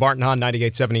hitter here on Bart and Hahn,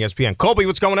 98.7 ESPN. Colby,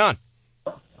 what's going on?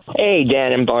 Hey,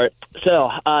 Dan and Bart. So,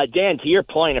 Dan, to your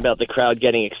point about the crowd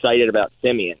getting excited about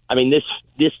Simeon, I mean, this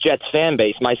Jets fan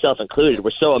base, myself included, we're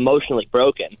so emotionally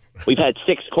broken. We've had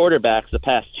 6 quarterbacks the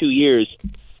past 2 years,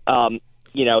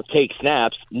 take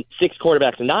snaps. 6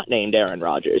 quarterbacks not named Aaron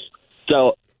Rodgers.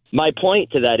 So my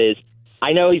point to that is,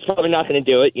 I know he's probably not going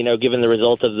to do it, given the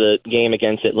result of the game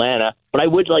against Atlanta, but I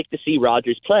would like to see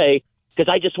Rodgers play because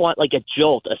I just want like a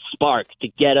jolt, a spark to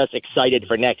get us excited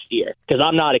for next year because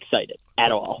I'm not excited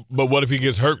at all. But what if he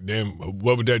gets hurt? Then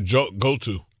what would that jolt go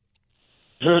to?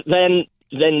 Then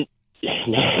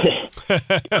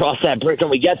cross that bridge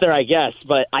when we get there, I guess.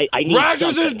 But I need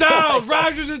Rodgers is down.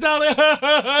 Rodgers is down.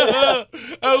 I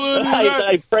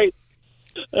pray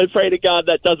to God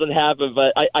that doesn't happen,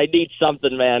 but I need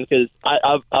something, man, because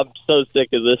I'm so sick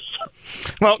of this.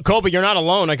 Well, Colby, you're not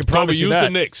alone. I can promise you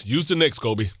that. Use the Knicks,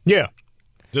 Colby. Yeah.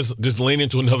 Just lean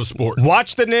into another sport.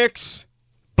 Watch the Knicks.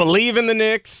 Believe in the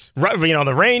Knicks.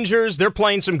 The Rangers, they're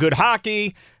playing some good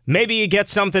hockey. Maybe you get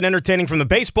something entertaining from the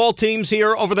baseball teams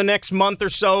here over the next month or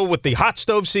so with the hot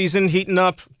stove season heating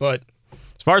up. But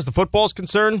as far as the football is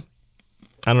concerned,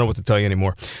 I don't know what to tell you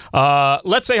anymore.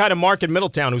 Let's say hi to Mark in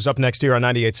Middletown, who's up next here on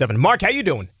 98.7. Mark, how you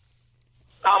doing?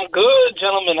 I'm good,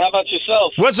 gentlemen. How about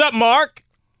yourself? What's up, Mark?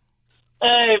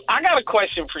 Hey, I got a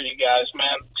question for you guys,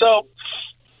 man. So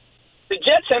the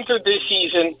Jets entered this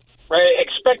season, right,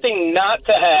 expecting not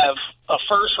to have a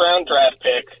first-round draft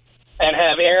pick and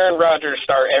have Aaron Rodgers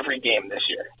start every game this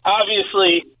year.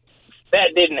 Obviously,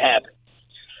 that didn't happen.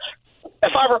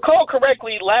 If I recall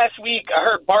correctly, last week I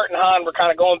heard Bart and Hahn were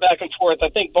kind of going back and forth. I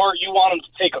think, Bart, you want him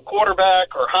to take a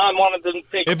quarterback, or Hahn wanted them to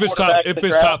take a quarterback. If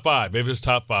it's top five. If it's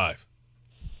top 5.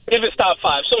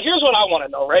 So here's what I want to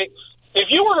know, right? If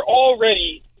you were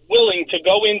already willing to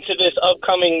go into this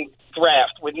upcoming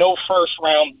draft with no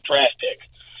first-round draft pick,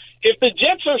 if the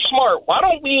Jets are smart, why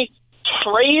don't we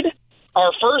trade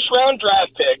our first-round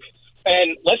draft pick,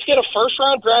 and let's get a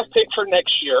first-round draft pick for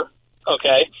next year,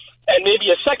 okay? And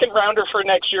maybe a second-rounder for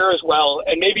next year as well,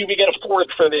 and maybe we get a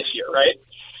 4th for this year, right?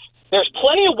 There's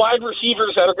plenty of wide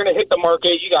receivers that are going to hit the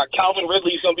market. You got Calvin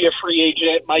Ridley's going to be a free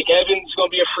agent. Mike Evans is going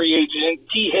to be a free agent.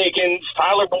 T. Higgins,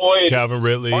 Tyler Boyd. Calvin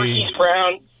Ridley. Marquise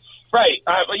Brown. Right.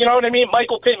 You know what I mean?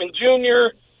 Michael Pittman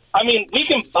Jr. I mean, we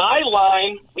can buy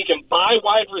line. We can buy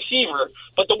wide receiver.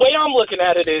 But the way I'm looking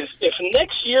at it is if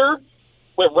next year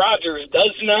with Rodgers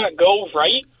does not go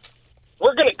right,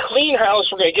 we're going to clean house.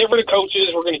 We're going to get rid of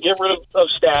coaches. We're going to get rid of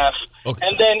staff. Okay.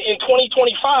 And then in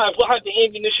 2025, we'll have the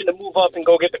ammunition to move up and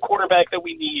go get the quarterback that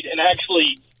we need and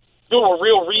actually do a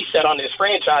real reset on this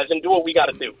franchise and do what we got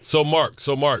to do. So, Mark,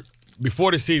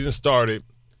 before the season started,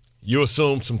 you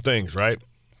assumed some things, right?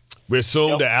 We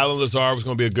assumed that Allen Lazard was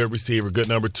going to be a good receiver, good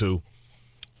number 2.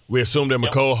 We assumed that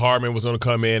Mecole Hardman was going to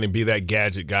come in and be that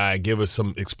gadget guy, give us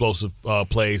some explosive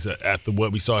plays after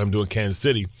what we saw him do in Kansas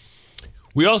City.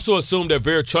 We also assumed that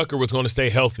Vera Tucker was going to stay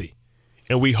healthy,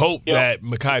 and we hoped that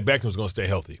Mekhi Becton was going to stay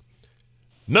healthy.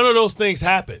 None of those things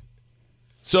happened.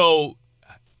 So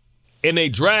in a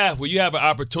draft where you have an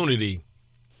opportunity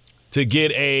to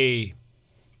get a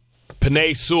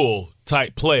Penei Sewell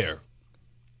type player,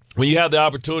 when you have the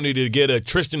opportunity to get a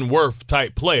Tristan Wirth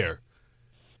type player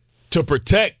to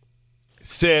protect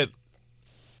said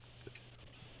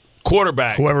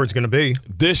quarterback, whoever it's going to be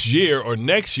this year or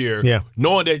next year,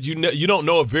 knowing that you don't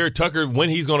know if Vera Tucker, when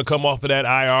he's going to come off of that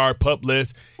IR pup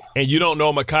list, and you don't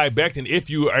know Mekhi Becton, if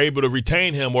you are able to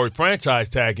retain him or franchise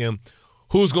tag him,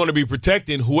 who's going to be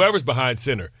protecting whoever's behind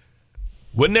center?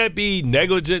 Wouldn't that be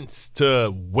negligence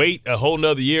to wait a whole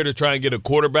nother year to try and get a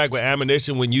quarterback with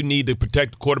ammunition when you need to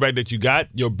protect the quarterback that you got?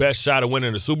 Your best shot of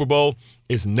winning the Super Bowl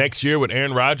is next year with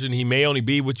Aaron Rodgers, and he may only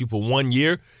be with you for 1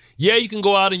 year. Yeah, you can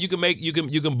go out and you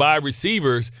can buy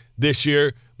receivers this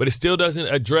year, but it still doesn't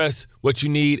address what you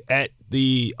need at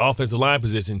the offensive line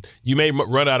position. You may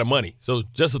run out of money. So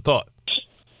just a thought.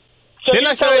 So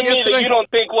you're telling me that we don't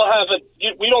think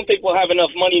we'll have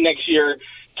enough money next year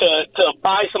to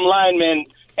buy some linemen,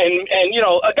 and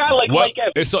a guy like Mike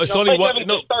Evans. It's only Mike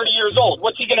Evans is 30 years old.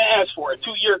 What's he going to ask for? A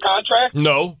 2-year contract?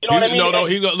 No. You know what I mean?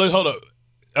 No. Look, hold up.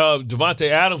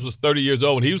 Devontae Adams was 30 years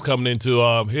old when he was coming into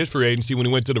his free agency. When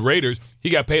he went to the Raiders,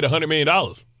 he got paid $100 million.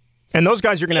 And those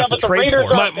guys you're going to have to trade for.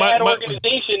 Mike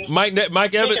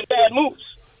Evans. Bad moves.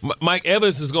 Mike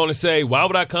Evans is going to say, why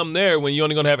would I come there when you're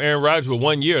only going to have Aaron Rodgers for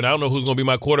 1 year, and I don't know who's going to be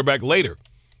my quarterback later.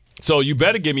 So you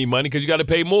better give me money because you got to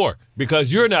pay more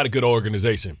because you're not a good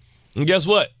organization. And guess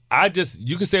what?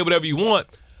 You can say whatever you want.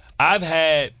 I've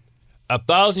had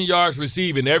 1,000 yards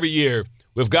receiving every year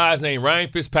with guys named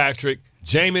Ryan Fitzpatrick,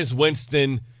 Jameis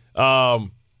Winston, Mike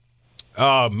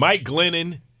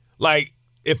Glennon.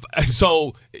 If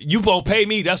so, you won't pay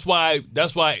me. That's why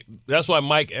Devontae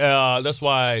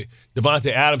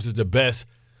Adams is the best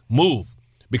move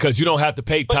because you don't have to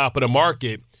pay top of the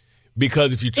market.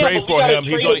 Because if you trade for him,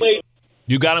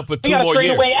 you got him for 2 more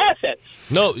years. Away assets.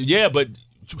 No, yeah, but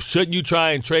shouldn't you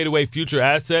try and trade away future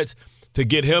assets to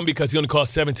get him because he only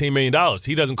costs $17 million?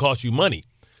 He doesn't cost you money.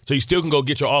 So you still can go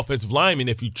get your offensive lineman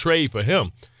if you trade for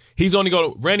him.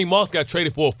 Randy Moss got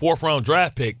traded for a 4th-round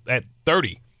draft pick at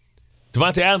 30.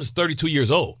 Devontae Adams is 32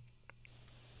 years old.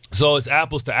 So it's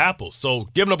apples to apples. So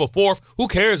giving up a 4th, who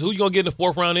cares? Who you going to get in the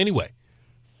 4th round anyway?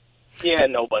 Yeah,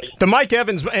 nobody. The Mike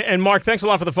Evans, and Mark, thanks a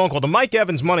lot for the phone call. The Mike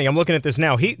Evans money, I'm looking at this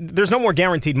now. There's no more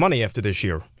guaranteed money after this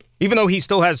year. Even though he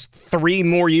still has 3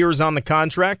 more years on the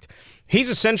contract, he's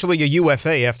essentially a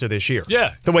UFA after this year.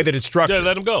 Yeah. The way that it's structured. Yeah,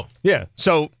 let him go. Yeah.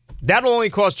 So that'll only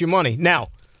cost you money. Now,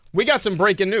 we got some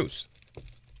breaking news.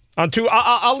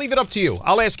 I'll leave it up to you.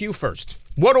 I'll ask you first.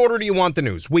 What order do you want the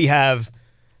news? We have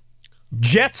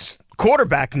Jets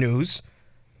quarterback news,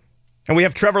 and we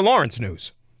have Trevor Lawrence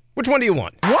news. Which one do you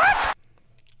want? What?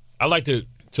 I like to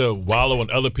wallow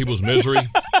in other people's misery.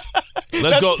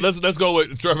 Let's go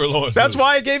with Trevor Lawrence. That's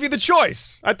why I gave you the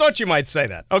choice. I thought you might say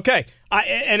that. Okay.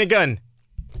 And again,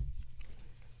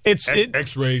 it's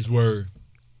X-rays were.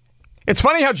 It's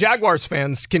funny how Jaguars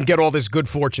fans can get all this good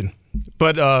fortune,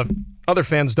 but other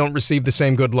fans don't receive the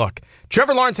same good luck.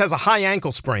 Trevor Lawrence has a high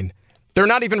ankle sprain. They're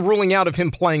not even ruling out of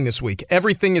him playing this week.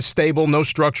 Everything is stable, no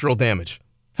structural damage.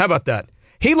 How about that?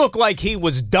 He looked like he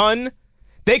was done.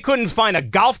 They couldn't find a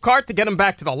golf cart to get him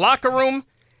back to the locker room.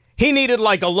 He needed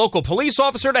like a local police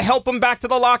officer to help him back to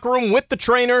the locker room with the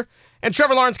trainer. And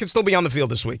Trevor Lawrence can still be on the field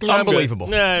this week. Unbelievable.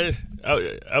 Nah,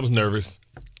 I was nervous.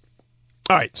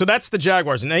 All right, so that's the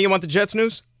Jaguars. And now you want the Jets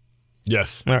news?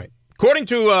 Yes. All right. According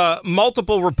to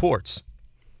multiple reports,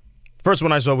 first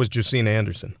one I saw was Justina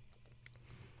Anderson.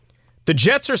 The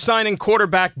Jets are signing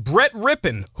quarterback Brett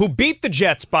Rippon, who beat the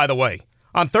Jets, by the way,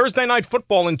 on Thursday Night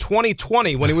Football in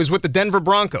 2020 when he was with the Denver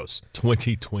Broncos.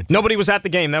 2020. Nobody was at the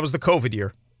game. That was the COVID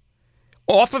year.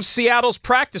 Off of Seattle's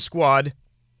practice squad,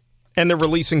 and they're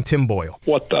releasing Tim Boyle.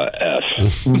 What the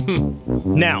F?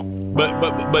 Now.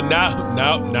 But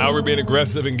now we're being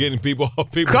aggressive and getting people.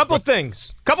 Couple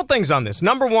things on this.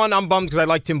 Number one, I'm bummed because I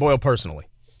like Tim Boyle personally.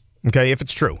 Okay, if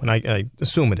it's true, and I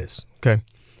assume it is. Okay,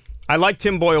 I like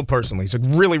Tim Boyle personally. He's a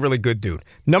really, really good dude.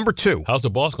 Number two. How's the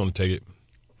boss going to take it?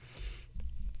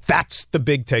 That's the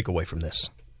big takeaway from this.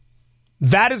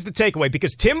 That is the takeaway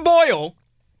because Tim Boyle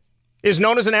is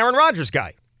known as an Aaron Rodgers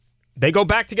guy. They go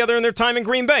back together in their time in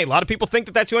Green Bay. A lot of people think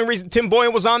that that's the only reason Tim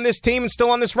Boyle was on this team and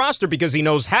still on this roster because he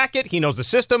knows Hackett, he knows the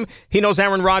system, he knows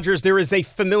Aaron Rodgers. There is a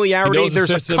familiarity, there's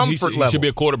a comfort level. He should be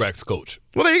a quarterback's coach.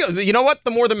 Well, there you go. You know what?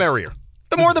 The more the merrier.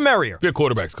 The more the merrier. Be a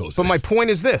quarterback's coach. But my point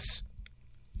is this.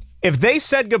 If they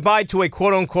said goodbye to a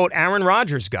quote-unquote Aaron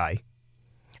Rodgers guy,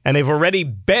 and they've already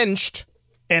benched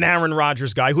an Aaron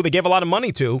Rodgers guy who they gave a lot of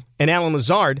money to, and Allen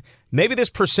Lazard, maybe this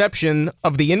perception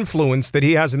of the influence that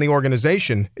he has in the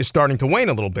organization is starting to wane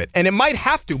a little bit. And it might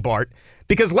have to, Bart,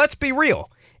 because let's be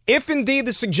real. If indeed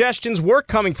the suggestions were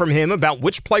coming from him about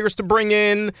which players to bring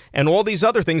in and all these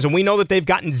other things, and we know that they've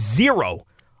gotten 0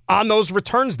 on those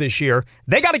returns this year,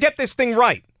 they got to get this thing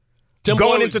right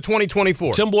going into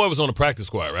 2024. Tim Boyle was on the practice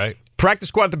squad, right? Practice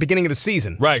squad at the beginning of the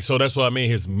season. Right, so that's what I mean.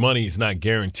 His money is not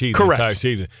guaranteed Correct. the entire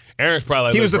season. Aaron's probably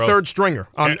like, he was the third stringer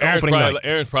on opening night.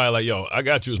 Aaron's probably like, yo, I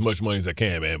got you as much money as I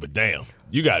can, man, but damn.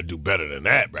 You got to do better than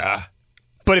that, bruh.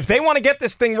 But if they want to get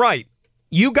this thing right,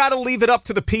 you got to leave it up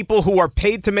to the people who are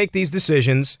paid to make these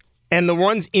decisions and the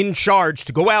ones in charge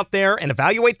to go out there and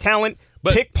evaluate talent,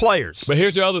 pick players. But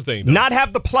here's the other thing, though. Not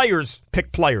have the players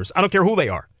pick players. I don't care who they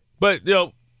are. But,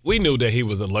 we knew that he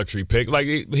was a luxury pick. Like,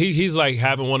 he's like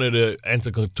having one of the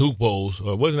Antetokounmpos,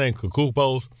 or what's his name,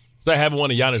 Kukoupos? It's like having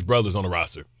one of Giannis' brothers on the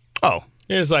roster. Oh.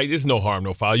 It's like, it's no harm,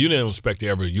 no foul. You didn't expect to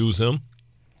ever use him.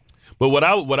 But what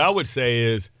I would say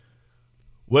is,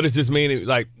 what does this mean?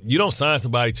 Like, you don't sign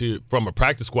somebody from a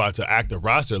practice squad to active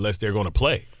roster unless they're going to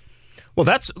play. Well,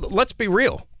 let's be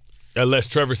real. Unless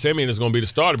Trevor Siemian is going to be the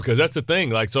starter, because that's the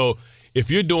thing. Like, so if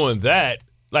you're doing that,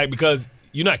 like, because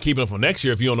you're not keeping him for next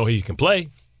year if you don't know he can play.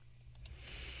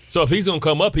 So if he's going to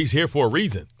come up, he's here for a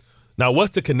reason. Now,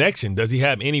 what's the connection? Does he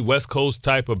have any West Coast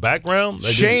type of background?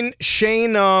 Like,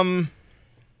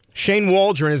 Shane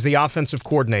Waldron is the offensive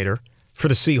coordinator for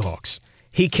the Seahawks.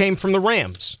 He came from the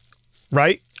Rams,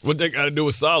 right? What they got to do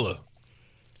with Saleh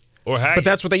or Hackett? But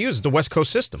that's what they use, the West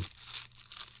Coast system.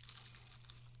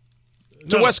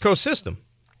 It's a West Coast system.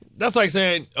 That's like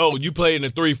saying, you play in the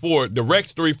 3-4. The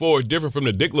Rex 3-4 is different from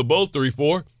the Dick LeBeau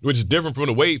 3-4, which is different from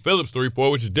the Wade Phillips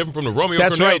 3-4, which is different from the Romeo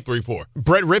Cornell 3-4.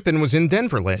 Brett Rippon was in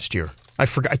Denver last year. I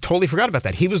totally forgot about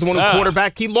that. He was the one who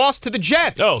quarterbacked. He lost to the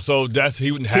Jets. Oh, so he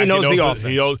knows the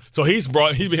offense. So he's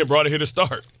being brought in here to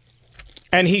start.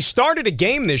 And he started a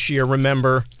game this year,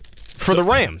 remember, for the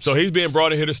Rams. So he's being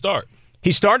brought in here to start.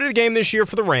 He started a game this year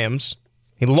for the Rams.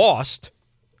 He lost.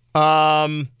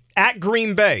 At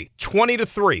Green Bay,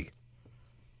 20-3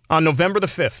 on November the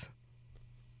 5th.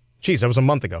 Jeez, that was a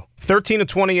month ago.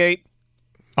 13-28,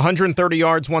 130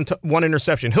 yards, one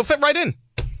interception. He'll fit right in.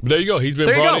 There you go. He's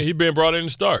been brought in to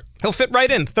start. He'll fit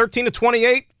right in.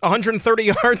 13-28, 130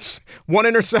 yards, one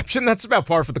interception. That's about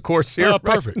par for the course here.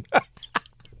 Perfect.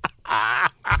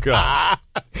 God.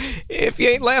 If you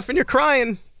ain't laughing, you're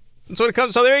crying. That's what it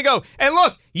comes. So there you go. And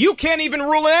look, you can't even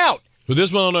rule it out. But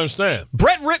this one I don't understand.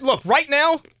 Look, right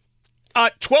now,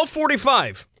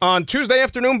 12:45 on Tuesday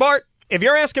afternoon, Bart. If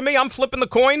you're asking me, I'm flipping the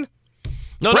coin.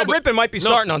 Brett Rippon might be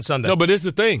starting on Sunday. No, but this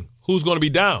is the thing. Who's going to be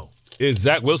down? Is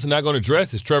Zach Wilson not going to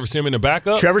dress? Is Trevor Siemian the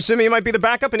backup? Trevor Siemian might be the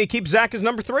backup, and he keeps Zach as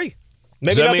number 3.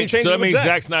 Maybe nothing changes with Zach. So that means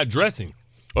Zach's not dressing.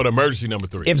 Or the emergency number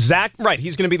 3. If Zach, right,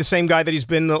 he's going to be the same guy that he's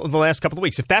been the last couple of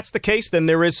weeks. If that's the case, then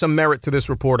there is some merit to this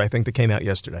report, I think, that came out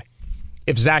yesterday.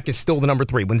 If Zach is still the number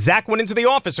 3. When Zach went into the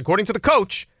office, according to the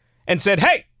coach, and said,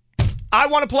 hey, I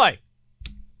want to play.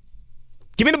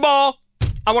 Give me the ball.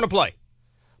 I want to play.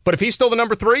 But if he's still the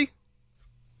number 3,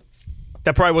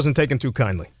 that probably wasn't taken too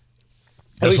kindly.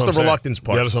 At least the reluctance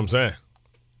part. Yeah, that's what I'm saying.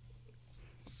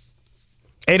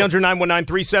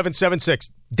 800-919-3776.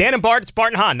 Dan and Bart, it's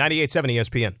Bart and Hahn, 98.7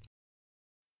 ESPN.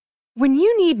 When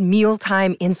you need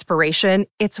mealtime inspiration,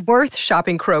 it's worth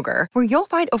shopping Kroger, where you'll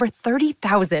find over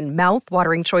 30,000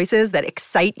 mouth-watering choices that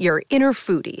excite your inner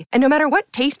foodie. And no matter what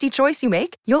tasty choice you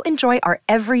make, you'll enjoy our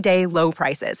everyday low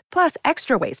prices, plus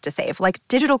extra ways to save, like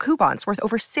digital coupons worth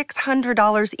over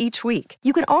 $600 each week.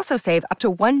 You can also save up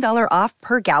to $1 off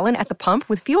per gallon at the pump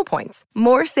with fuel points.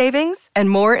 More savings and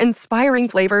more inspiring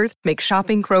flavors make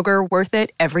shopping Kroger worth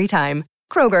it every time.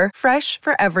 Kroger, fresh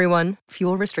for everyone.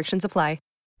 Fuel restrictions apply.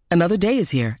 Another day is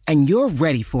here, and you're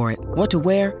ready for it. What to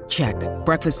wear? Check.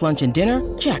 Breakfast, lunch, and dinner?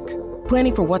 Check.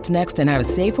 Planning for what's next and how to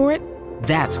save for it?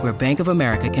 That's where Bank of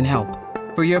America can help.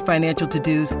 For your financial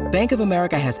to-dos, Bank of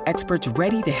America has experts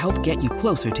ready to help get you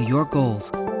closer to your goals.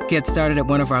 Get started at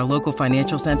one of our local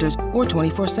financial centers or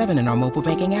 24/7 in our mobile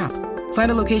banking app.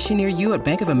 Find a location near you at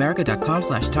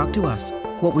bankofamerica.com/talktous.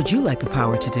 What would you like the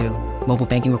power to do? Mobile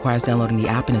banking requires downloading the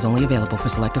app and is only available for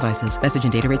select devices. Message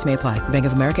and data rates may apply. Bank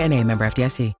of America NA, member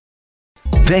FDIC.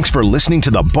 Thanks for listening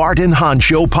to the Bart and Hahn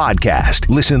Show podcast.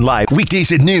 Listen live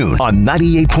weekdays at noon on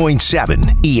 98.7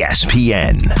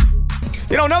 ESPN.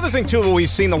 You know, another thing, too, that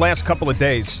we've seen the last couple of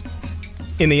days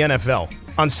in the NFL.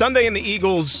 On Sunday in the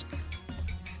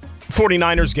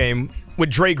Eagles-49ers game with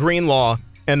Dre Greenlaw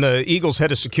and the Eagles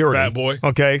head of security. Bad boy.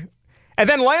 Okay. And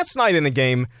then last night in the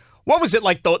game, what was it,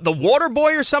 like the water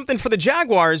boy or something for the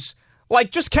Jaguars,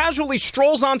 like just casually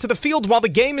strolls onto the field while the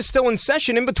game is still in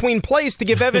session in between plays to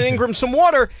give Evan Ingram some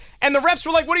water, and the refs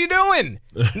were like, what are you doing?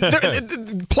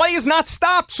 The play is not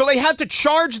stopped, so they had to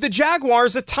charge the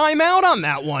Jaguars a timeout on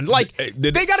that one. Like,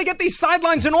 they got to get these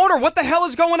sidelines in order. What the hell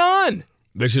is going on?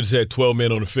 They should have said 12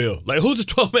 men on the field. Like, who's the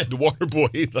 12 men? The water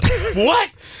boy. Like, what?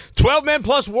 12 men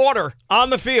plus water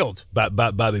on the field.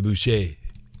 Bobby Boucher.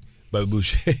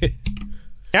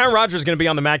 Aaron Rodgers is going to be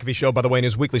on the McAfee Show, by the way, in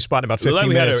his weekly spot in about 15 minutes.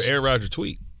 We had an Aaron Rodgers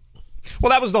tweet. Well,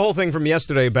 that was the whole thing from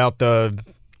yesterday about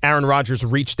Aaron Rodgers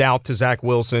reached out to Zach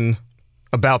Wilson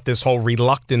about this whole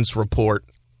reluctance report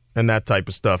and that type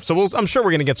of stuff. So I'm sure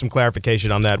we're going to get some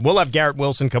clarification on that. We'll have Garrett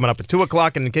Wilson coming up at 2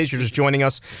 o'clock, and in case you're just joining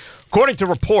us, according to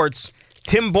reports,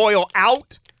 Tim Boyle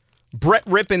out, Brett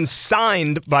Rippon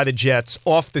signed by the Jets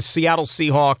off the Seattle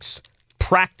Seahawks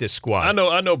practice squad.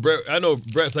 I know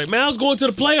Brett's like, man, I was going to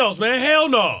the playoffs, man. Hell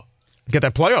no. Get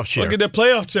that playoff share. Get that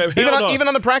playoff share. Even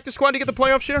on the practice squad, you get the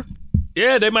playoff share?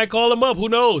 Yeah, they might call him up. Who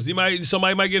knows?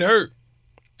 Somebody might get hurt.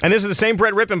 And this is the same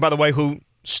Brett Rippon, by the way, who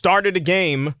started a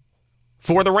game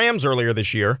for the Rams earlier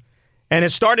this year and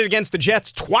has started against the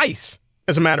Jets twice,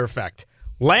 as a matter of fact.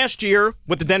 Last year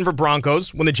with the Denver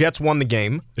Broncos when the Jets won the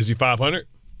game. Is he 500?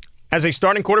 As a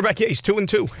starting quarterback, yeah, he's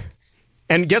 2-2.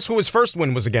 And guess who his first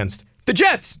win was against? The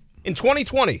Jets in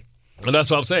 2020. And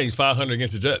that's what I'm saying. He's 500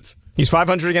 against the Jets. He's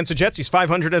 500 against the Jets. He's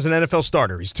 500 as an NFL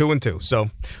starter. He's 2-2. So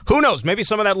who knows? Maybe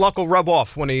some of that luck will rub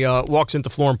off when he walks into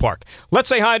Florham Park. Let's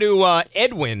say hi to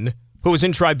Edwin, who is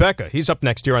in Tribeca. He's up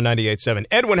next here on 98.7.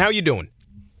 Edwin, how you doing?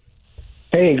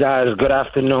 Hey, guys. Good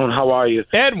afternoon. How are you?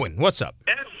 Edwin, what's up?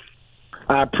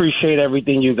 I appreciate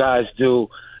everything you guys do,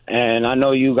 and I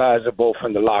know you guys are both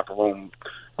in the locker room.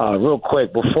 Real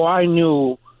quick, before I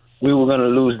knew we were going to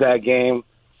lose that game,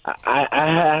 I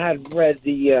had read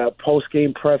the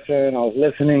post-game presser, and I was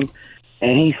listening,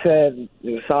 and he said,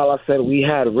 Saleh said, we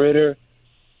had Ritter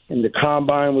in the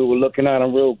combine. We were looking at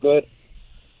him real good.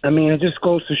 I mean, it just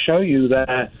goes to show you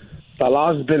that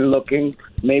Saleh's been looking.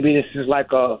 Maybe this is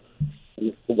like a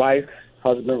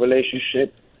wife-husband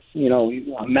relationship. You know,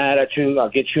 I'm mad at you. I'll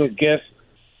get you a gift.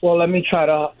 Well, let me try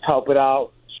to help it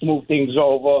out, smooth things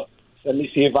over. Let me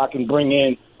see if I can bring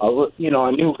in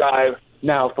a new guy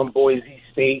now from Boise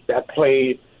State that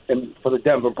played for the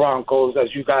Denver Broncos,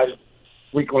 as you guys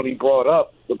frequently brought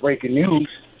up, the breaking news.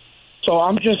 So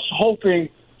I'm just hoping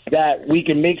that we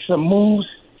can make some moves.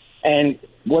 And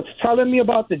what's telling me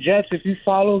about the Jets, if you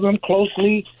follow them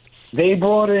closely, they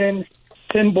brought in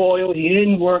Tim Boyle. He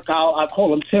didn't work out. I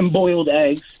call him Tim Boiled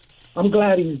Eggs. I'm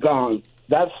glad he's gone.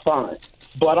 That's fine.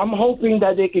 But I'm hoping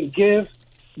that they can give,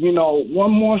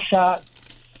 one more shot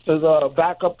to the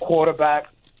backup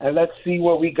quarterback, and let's see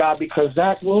what we got, because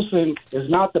Zach Wilson is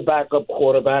not the backup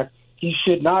quarterback. He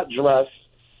should not dress.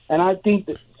 And I think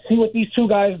see what these two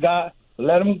guys got,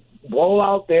 let them roll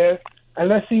out there, and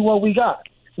let's see what we got.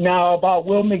 Now, about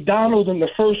Will McDonald in the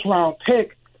first-round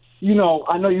pick,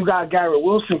 I know you got Garrett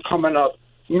Wilson coming up.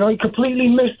 He completely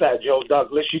missed that, Joe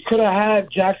Douglas. You could have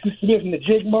had Jackson Smith and the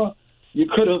Jigma. You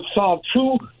could have solved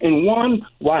 2 in 1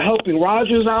 while helping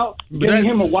Rodgers out, getting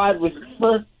him a wide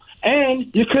receiver.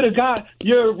 And you could have got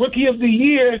your Rookie of the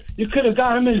Year. You could have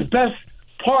got him his best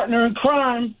partner in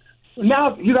crime.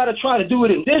 Now you got to try to do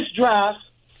it in this draft.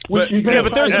 But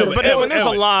there's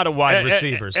a lot of wide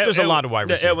receivers. There's a lot of wide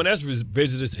receivers. When that's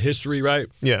revisionist history, right?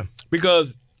 Yeah.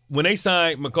 Because when they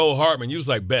signed Mecole Hardman, you was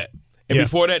like, bet. And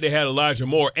before that, they had Elijah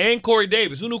Moore and Corey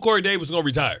Davis. Who knew Corey Davis was going to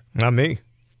retire? Not me.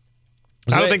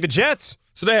 I don't think the Jets.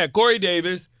 So they had Corey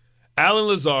Davis, Allen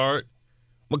Lazard,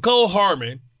 Mecole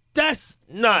Hardman. That's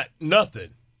not nothing.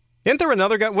 Isn't there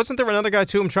another guy? Wasn't there another guy,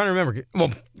 too? I'm trying to remember.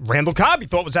 Well, Randall Cobb, he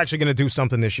thought was actually going to do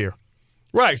something this year.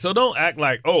 Right. So don't act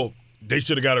like, they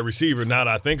should have got a receiver now that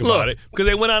I think about it. Because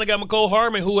they went out and got Mecole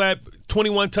Hardman, who had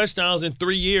 21 touchdowns in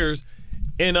 3 years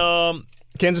in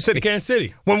Kansas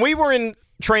City. When we were in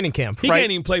training camp, he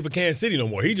can't even play for Kansas City no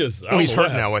more. He's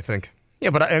hurt now, I think. Yeah,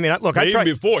 but I mean, look, even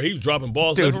before, he was dropping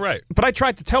balls left and right. But I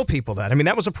tried to tell people that. I mean,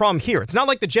 that was a problem here. It's not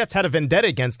like the Jets had a vendetta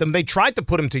against him. They tried to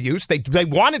put him to use. They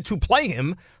wanted to play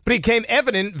him, but it became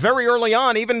evident very early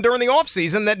on, even during the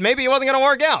offseason, that maybe it wasn't going to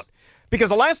work out. Because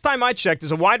the last time I checked,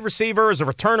 as a wide receiver, as a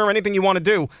returner, anything you want to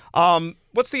do,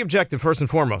 what's the objective, first and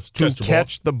foremost? To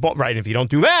catch the ball. Right, if you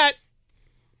don't do that,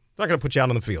 it's not going to put you out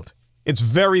on the field. It's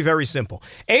very, very simple.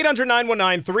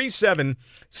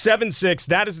 800-919-3776.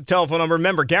 That is the telephone number.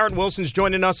 Remember, Garrett Wilson's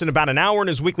joining us in about an hour in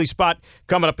his weekly spot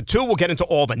coming up at 2. We'll get into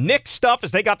all the Knicks stuff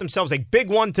as they got themselves a big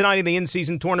one tonight in the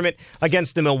in-season tournament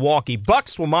against the Milwaukee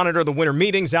Bucks. We'll monitor the winter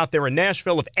meetings out there in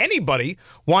Nashville. If anybody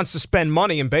wants to spend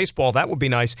money in baseball, that would be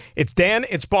nice. It's Dan,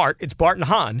 it's Bart and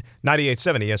Hahn,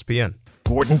 98.7 ESPN.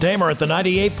 Gordon Damer at the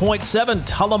 98.7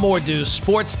 Tullamore Dew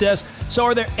Sports Desk. So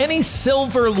are there any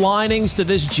silver linings to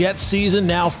this Jets season,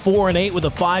 now 4-8 with a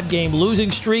 5-game losing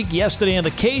streak? Yesterday on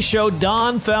the K Show,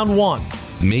 Don found one.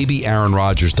 maybe Aaron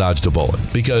Rodgers dodged a bullet,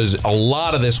 because a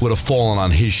lot of this would have fallen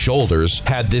on his shoulders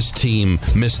had this team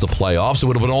missed the playoffs. It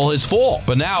would have been all his fault.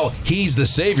 But now he's the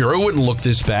savior. It wouldn't look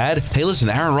this bad. Hey, listen,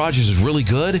 Aaron Rodgers is really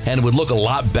good and it would look a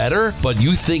lot better, but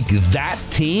you think that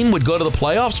team would go to the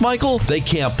playoffs, Michael? They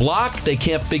can't block. They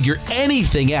can't figure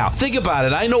anything out. Think about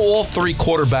it. I know all three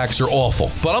quarterbacks are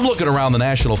awful, but I'm looking around the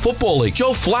National Football League.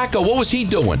 Joe Flacco, what was he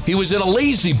doing? He was in a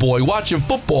lazy boy watching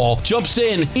football, jumps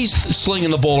in, he's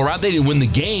slinging the ball around. They didn't win the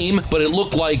game, but it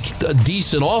looked like a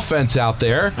decent offense out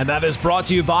there. And that is brought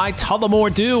to you by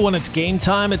Tullamore Dew. When it's game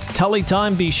time, it's Tully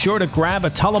time. Be sure to grab a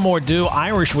Tullamore Dew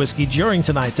Irish whiskey during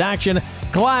tonight's action.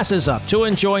 Glasses up to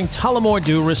enjoying Tullamore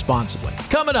Dew responsibly.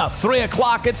 Coming up, 3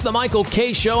 o'clock, it's the Michael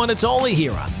Kay Show, and it's only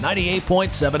here on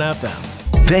 98.7 FM.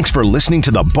 Thanks for listening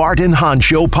to the Bart and Hahn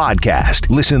Show podcast.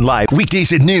 Listen live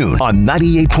weekdays at noon on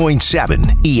 98.7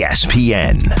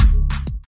 ESPN.